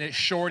me, in the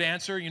short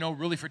answer,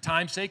 really for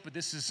time's sake, but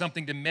this is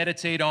something to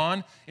meditate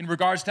on. In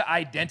regards to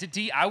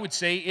identity, I would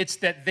say it's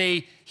that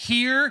they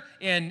hear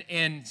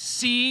and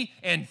see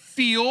and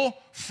feel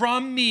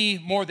from me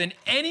more than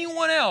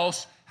anyone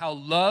else how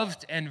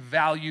loved and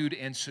valued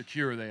and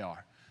secure they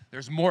are.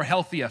 There's more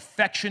healthy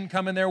affection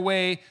coming their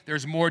way.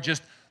 There's more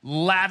just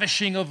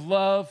lavishing of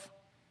love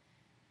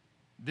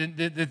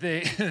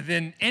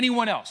than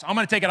anyone else. I'm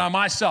going to take it on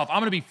myself. I'm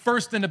going to be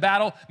first in the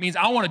battle. It means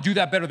I want to do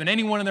that better than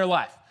anyone in their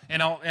life.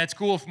 And it's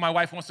cool if my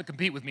wife wants to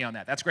compete with me on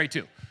that. That's great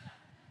too.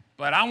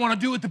 But I want to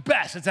do it the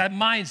best. It's that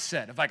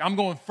mindset of I'm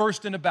going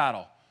first in the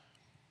battle.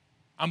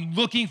 I'm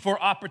looking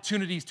for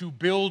opportunities to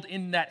build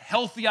in that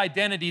healthy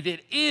identity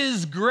that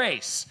is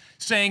grace,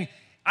 saying,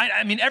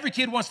 I mean, every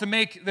kid wants to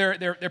make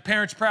their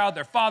parents proud,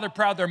 their father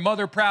proud, their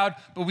mother proud,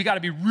 but we got to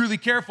be really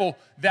careful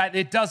that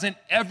it doesn't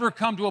ever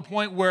come to a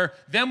point where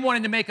them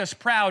wanting to make us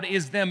proud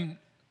is them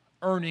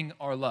earning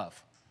our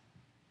love.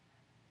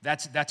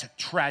 That's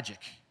tragic.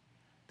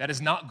 That is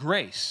not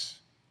grace.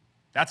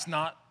 That's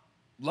not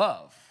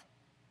love.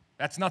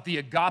 That's not the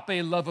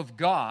agape love of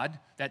God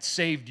that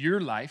saved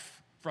your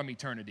life from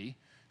eternity.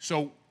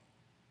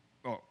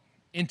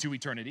 Into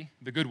eternity,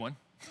 the good one.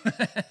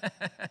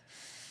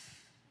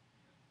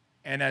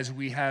 And as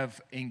we have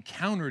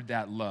encountered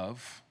that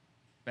love,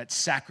 that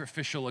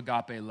sacrificial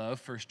agape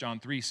love, 1 John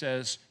 3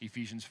 says,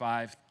 Ephesians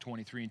 5,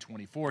 23 and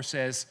 24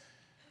 says,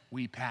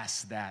 we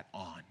pass that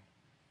on.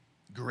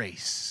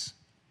 Grace,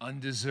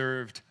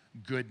 undeserved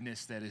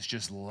goodness that is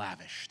just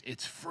lavished.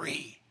 It's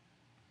free.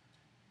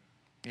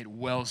 It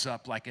wells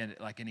up like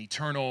an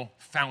eternal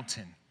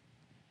fountain.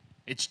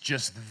 It's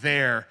just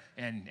there,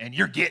 and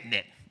you're getting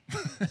it.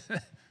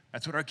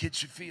 That's what our kids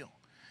should feel.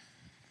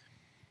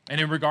 And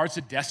in regards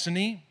to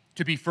destiny,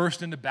 to be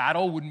first in the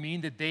battle would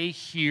mean that they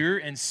hear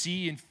and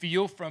see and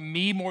feel from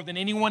me more than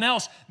anyone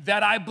else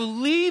that I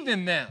believe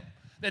in them,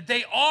 that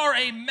they are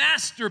a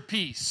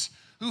masterpiece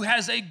who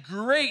has a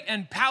great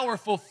and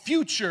powerful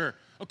future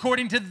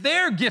according to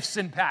their gifts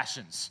and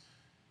passions.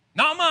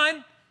 Not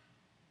mine,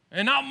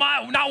 and not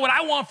what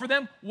I want for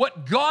them,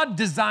 what God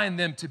designed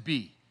them to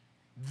be.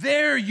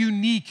 Their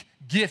unique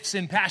gifts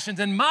and passions.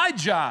 And my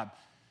job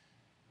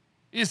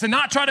is to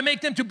not try to make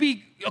them to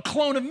be a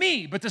clone of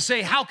me, but to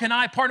say, how can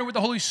I partner with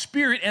the Holy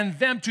Spirit and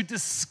them to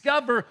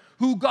discover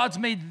who God's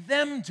made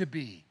them to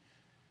be?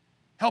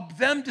 Help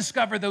them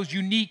discover those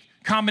unique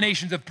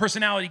combinations of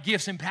personality,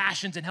 gifts, and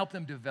passions, and help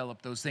them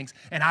develop those things.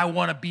 And I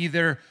want to be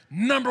their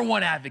number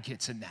one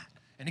advocates in that.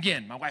 And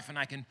again, my wife and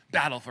I can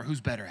battle for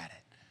who's better at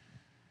it.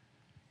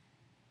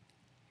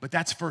 But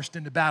that's first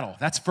into battle.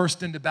 That's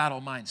first into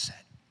battle mindset.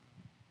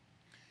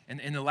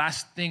 And the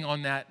last thing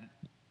on that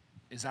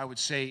is, I would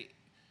say,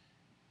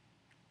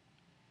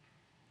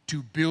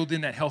 to build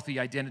in that healthy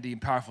identity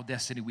and powerful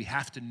destiny, we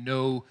have to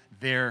know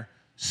their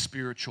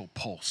spiritual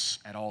pulse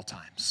at all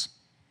times.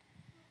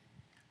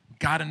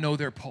 Got to know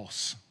their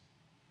pulse.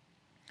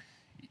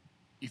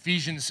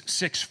 Ephesians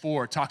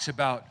 6:4 talks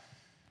about,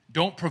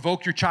 don't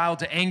provoke your child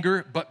to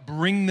anger, but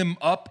bring them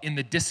up in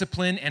the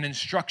discipline and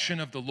instruction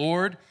of the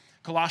Lord.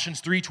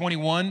 Colossians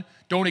 3:21,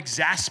 don't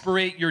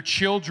exasperate your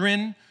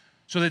children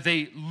so that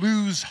they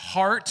lose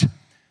heart.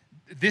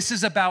 This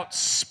is about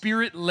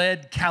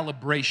spirit-led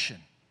calibration.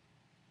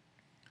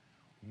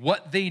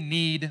 What they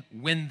need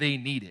when they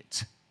need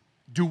it.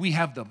 Do we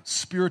have the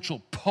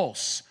spiritual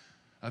pulse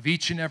of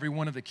each and every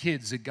one of the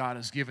kids that God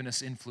has given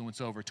us influence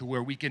over, to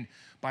where we can,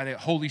 by the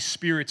Holy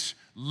Spirit's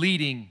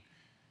leading,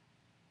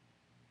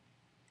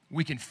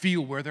 we can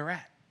feel where they're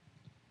at,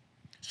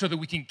 so that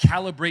we can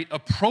calibrate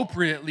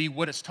appropriately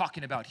what it's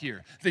talking about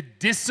here. The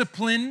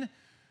discipline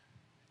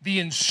the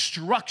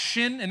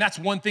instruction, and that's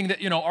one thing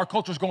that, our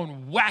culture is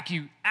going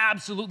wacky,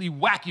 absolutely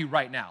wacky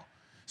right now,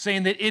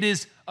 saying that it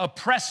is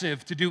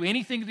oppressive to do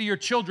anything to your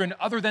children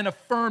other than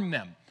affirm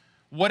them.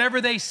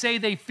 Whatever they say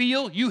they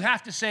feel, you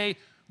have to say,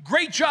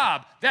 great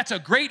job, that's a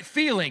great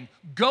feeling,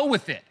 go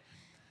with it.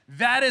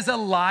 That is a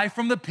lie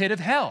from the pit of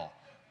hell.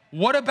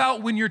 What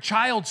about when your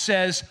child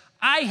says,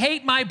 I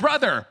hate my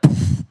brother?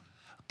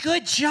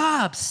 Good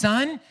job,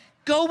 son.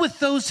 Go with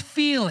those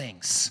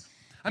feelings.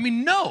 I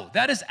mean, no,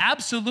 that is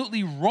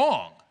absolutely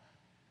wrong.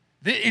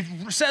 It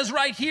says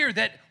right here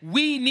that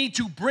we need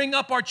to bring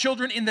up our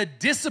children in the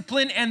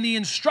discipline and the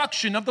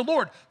instruction of the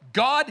Lord.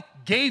 God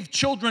gave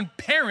children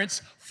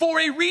parents for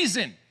a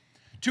reason,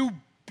 to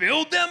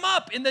build them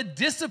up in the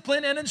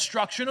discipline and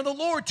instruction of the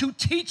Lord, to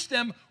teach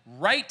them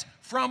right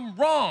from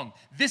wrong.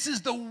 This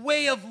is the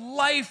way of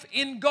life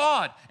in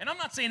God. And I'm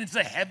not saying it's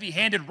a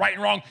heavy-handed right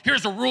and wrong,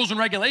 here's the rules and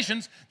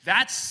regulations.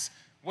 That's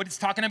what it's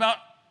talking about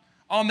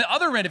on the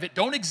other end of it.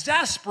 Don't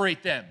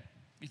exasperate them.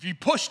 If you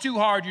push too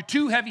hard, you're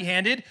too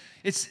heavy-handed,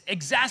 it's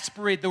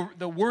exasperate.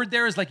 The word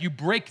there is like you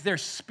break their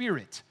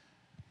spirit.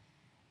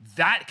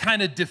 That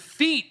kind of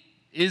defeat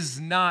is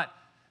not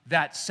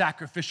that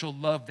sacrificial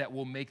love that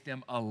will make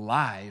them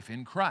alive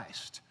in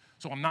Christ.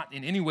 So I'm not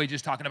in any way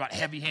just talking about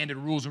heavy-handed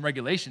rules and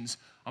regulations.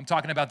 I'm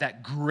talking about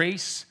that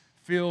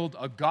grace-filled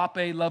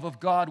agape love of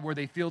God where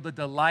they feel the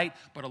delight,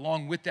 but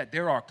along with that,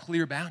 there are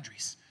clear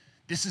boundaries.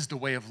 This is the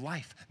way of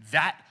life.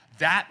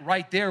 That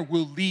right there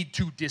will lead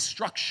to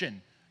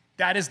destruction.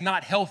 That is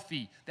not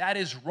healthy. That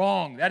is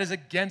wrong. That is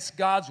against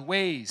God's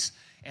ways.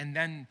 And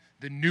then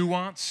the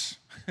nuance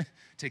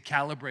to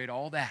calibrate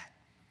all that,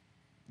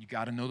 you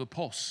got to know the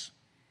pulse.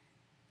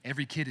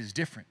 Every kid is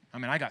different. I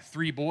mean, I got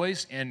 3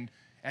 boys, and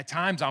at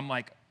times I'm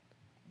like,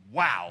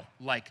 wow,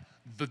 like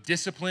the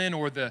discipline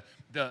or the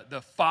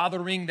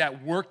fathering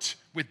that worked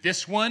with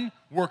this one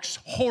works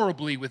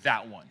horribly with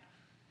that one.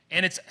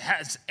 And it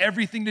has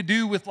everything to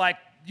do with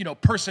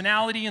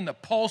personality and the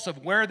pulse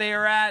of where they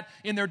are at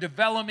in their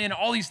development,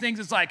 all these things.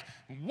 It's like,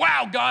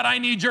 wow, God, I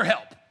need your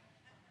help.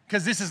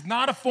 Because this is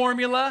not a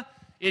formula.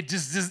 It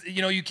just,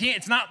 you can't,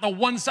 it's not the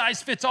one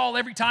size fits all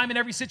every time in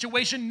every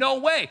situation. No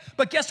way.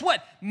 But guess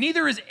what?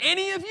 Neither is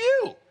any of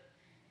you.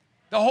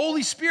 The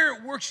Holy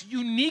Spirit works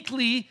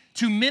uniquely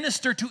to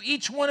minister to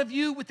each one of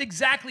you with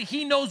exactly,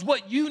 He knows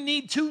what you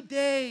need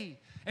today.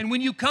 And when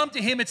you come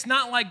to Him, it's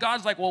not like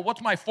God's like, well,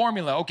 what's my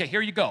formula? Okay,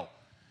 here you go.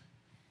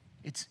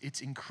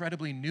 It's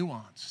incredibly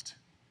nuanced.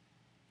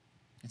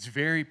 It's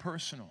very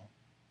personal.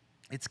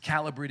 It's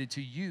calibrated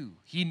to you.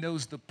 He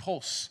knows the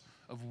pulse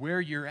of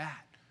where you're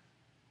at.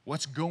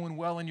 What's going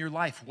well in your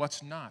life,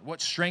 what's not.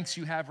 What strengths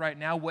you have right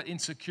now, what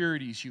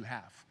insecurities you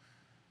have.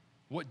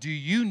 What do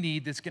you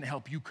need that's going to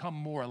help you come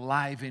more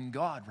alive in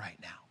God right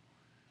now?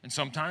 And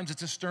sometimes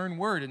it's a stern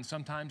word, and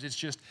sometimes it's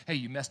just, hey,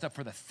 you messed up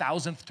for the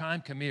 1,000th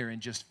time, come here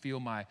and just feel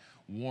my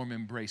warm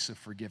embrace of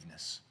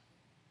forgiveness.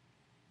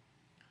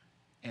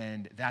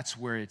 And that's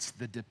where it's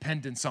the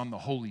dependence on the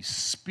Holy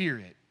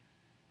Spirit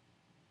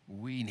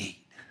we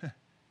need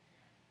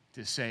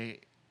to say,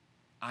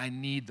 I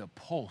need the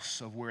pulse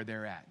of where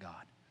they're at,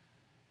 God.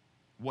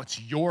 What's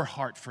your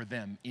heart for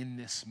them in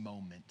this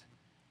moment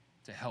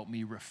to help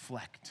me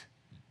reflect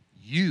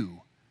you,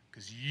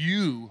 because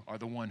you are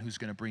the one who's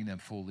going to bring them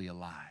fully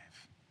alive.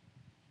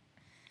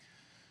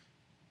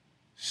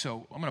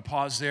 So I'm going to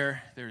pause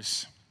there.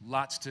 There's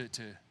lots to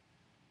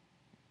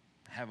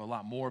have a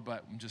lot more,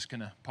 but I'm just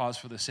going to pause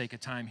for the sake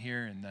of time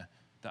here, and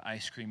the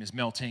ice cream is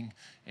melting,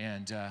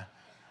 and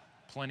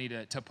plenty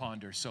to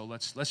ponder. So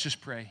let's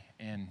just pray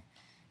and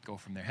go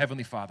from there.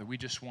 Heavenly Father, we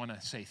just want to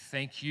say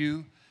thank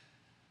you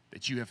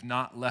that you have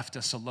not left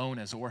us alone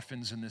as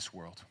orphans in this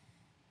world,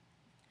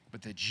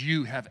 but that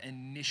you have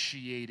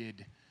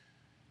initiated,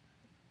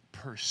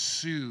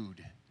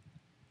 pursued,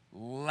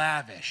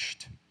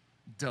 lavished,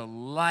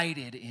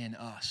 delighted in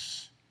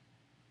us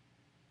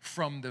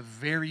from the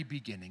very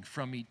beginning,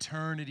 from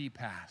eternity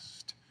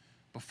past.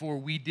 Before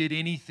we did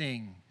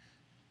anything,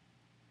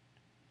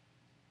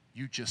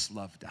 you just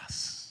loved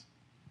us.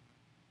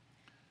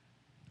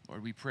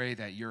 Lord, we pray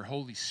that your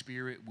Holy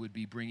Spirit would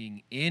be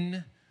bringing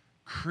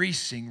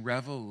increasing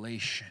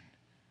revelation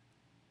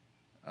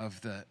of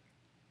the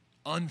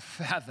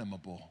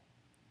unfathomable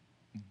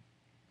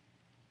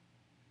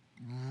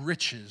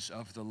riches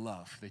of the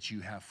love that you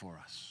have for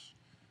us,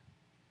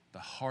 the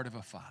heart of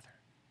a father.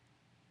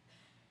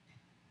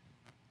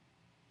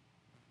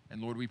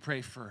 And Lord, we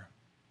pray for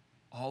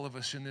all of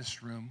us in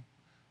this room,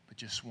 but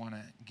just want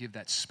to give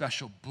that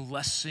special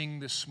blessing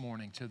this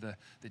morning to the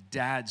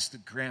dads, the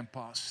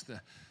grandpas,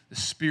 the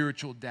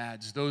spiritual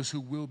dads, those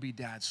who will be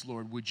dads,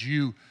 Lord. Would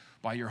you,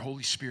 by your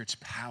Holy Spirit's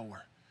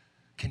power,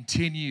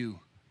 continue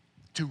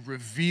to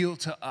reveal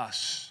to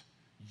us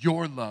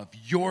your love,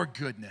 your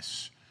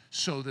goodness,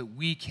 so that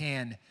we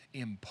can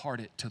impart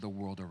it to the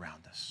world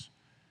around us.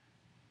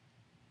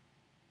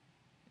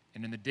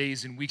 And in the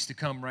days and weeks to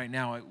come right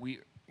now,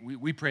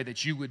 we pray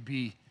that you would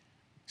be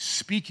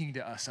speaking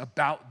to us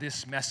about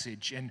this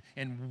message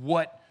and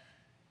what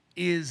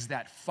is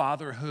that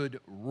fatherhood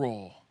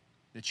role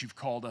that you've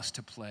called us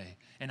to play,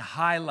 and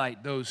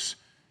highlight those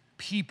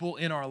people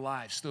in our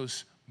lives,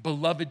 those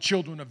beloved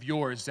children of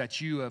yours that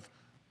you have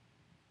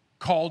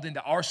called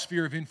into our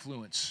sphere of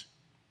influence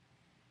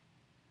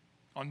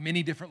on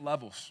many different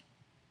levels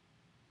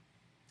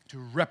to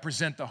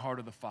represent the heart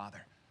of the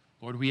Father.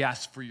 Lord, we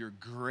ask for your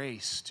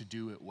grace to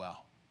do it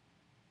well.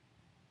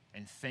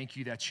 And thank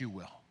you that you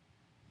will.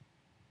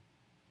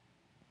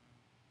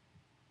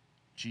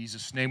 In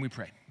Jesus' name we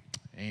pray.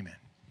 Amen.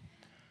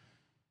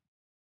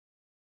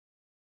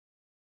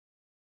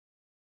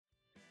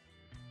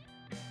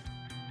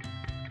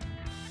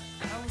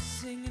 I will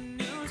sing a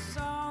new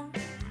song.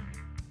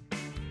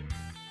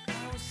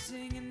 I will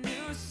sing a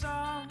new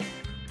song.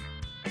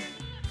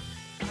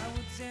 I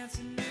will dance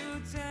a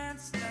new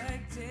dance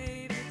like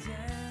David.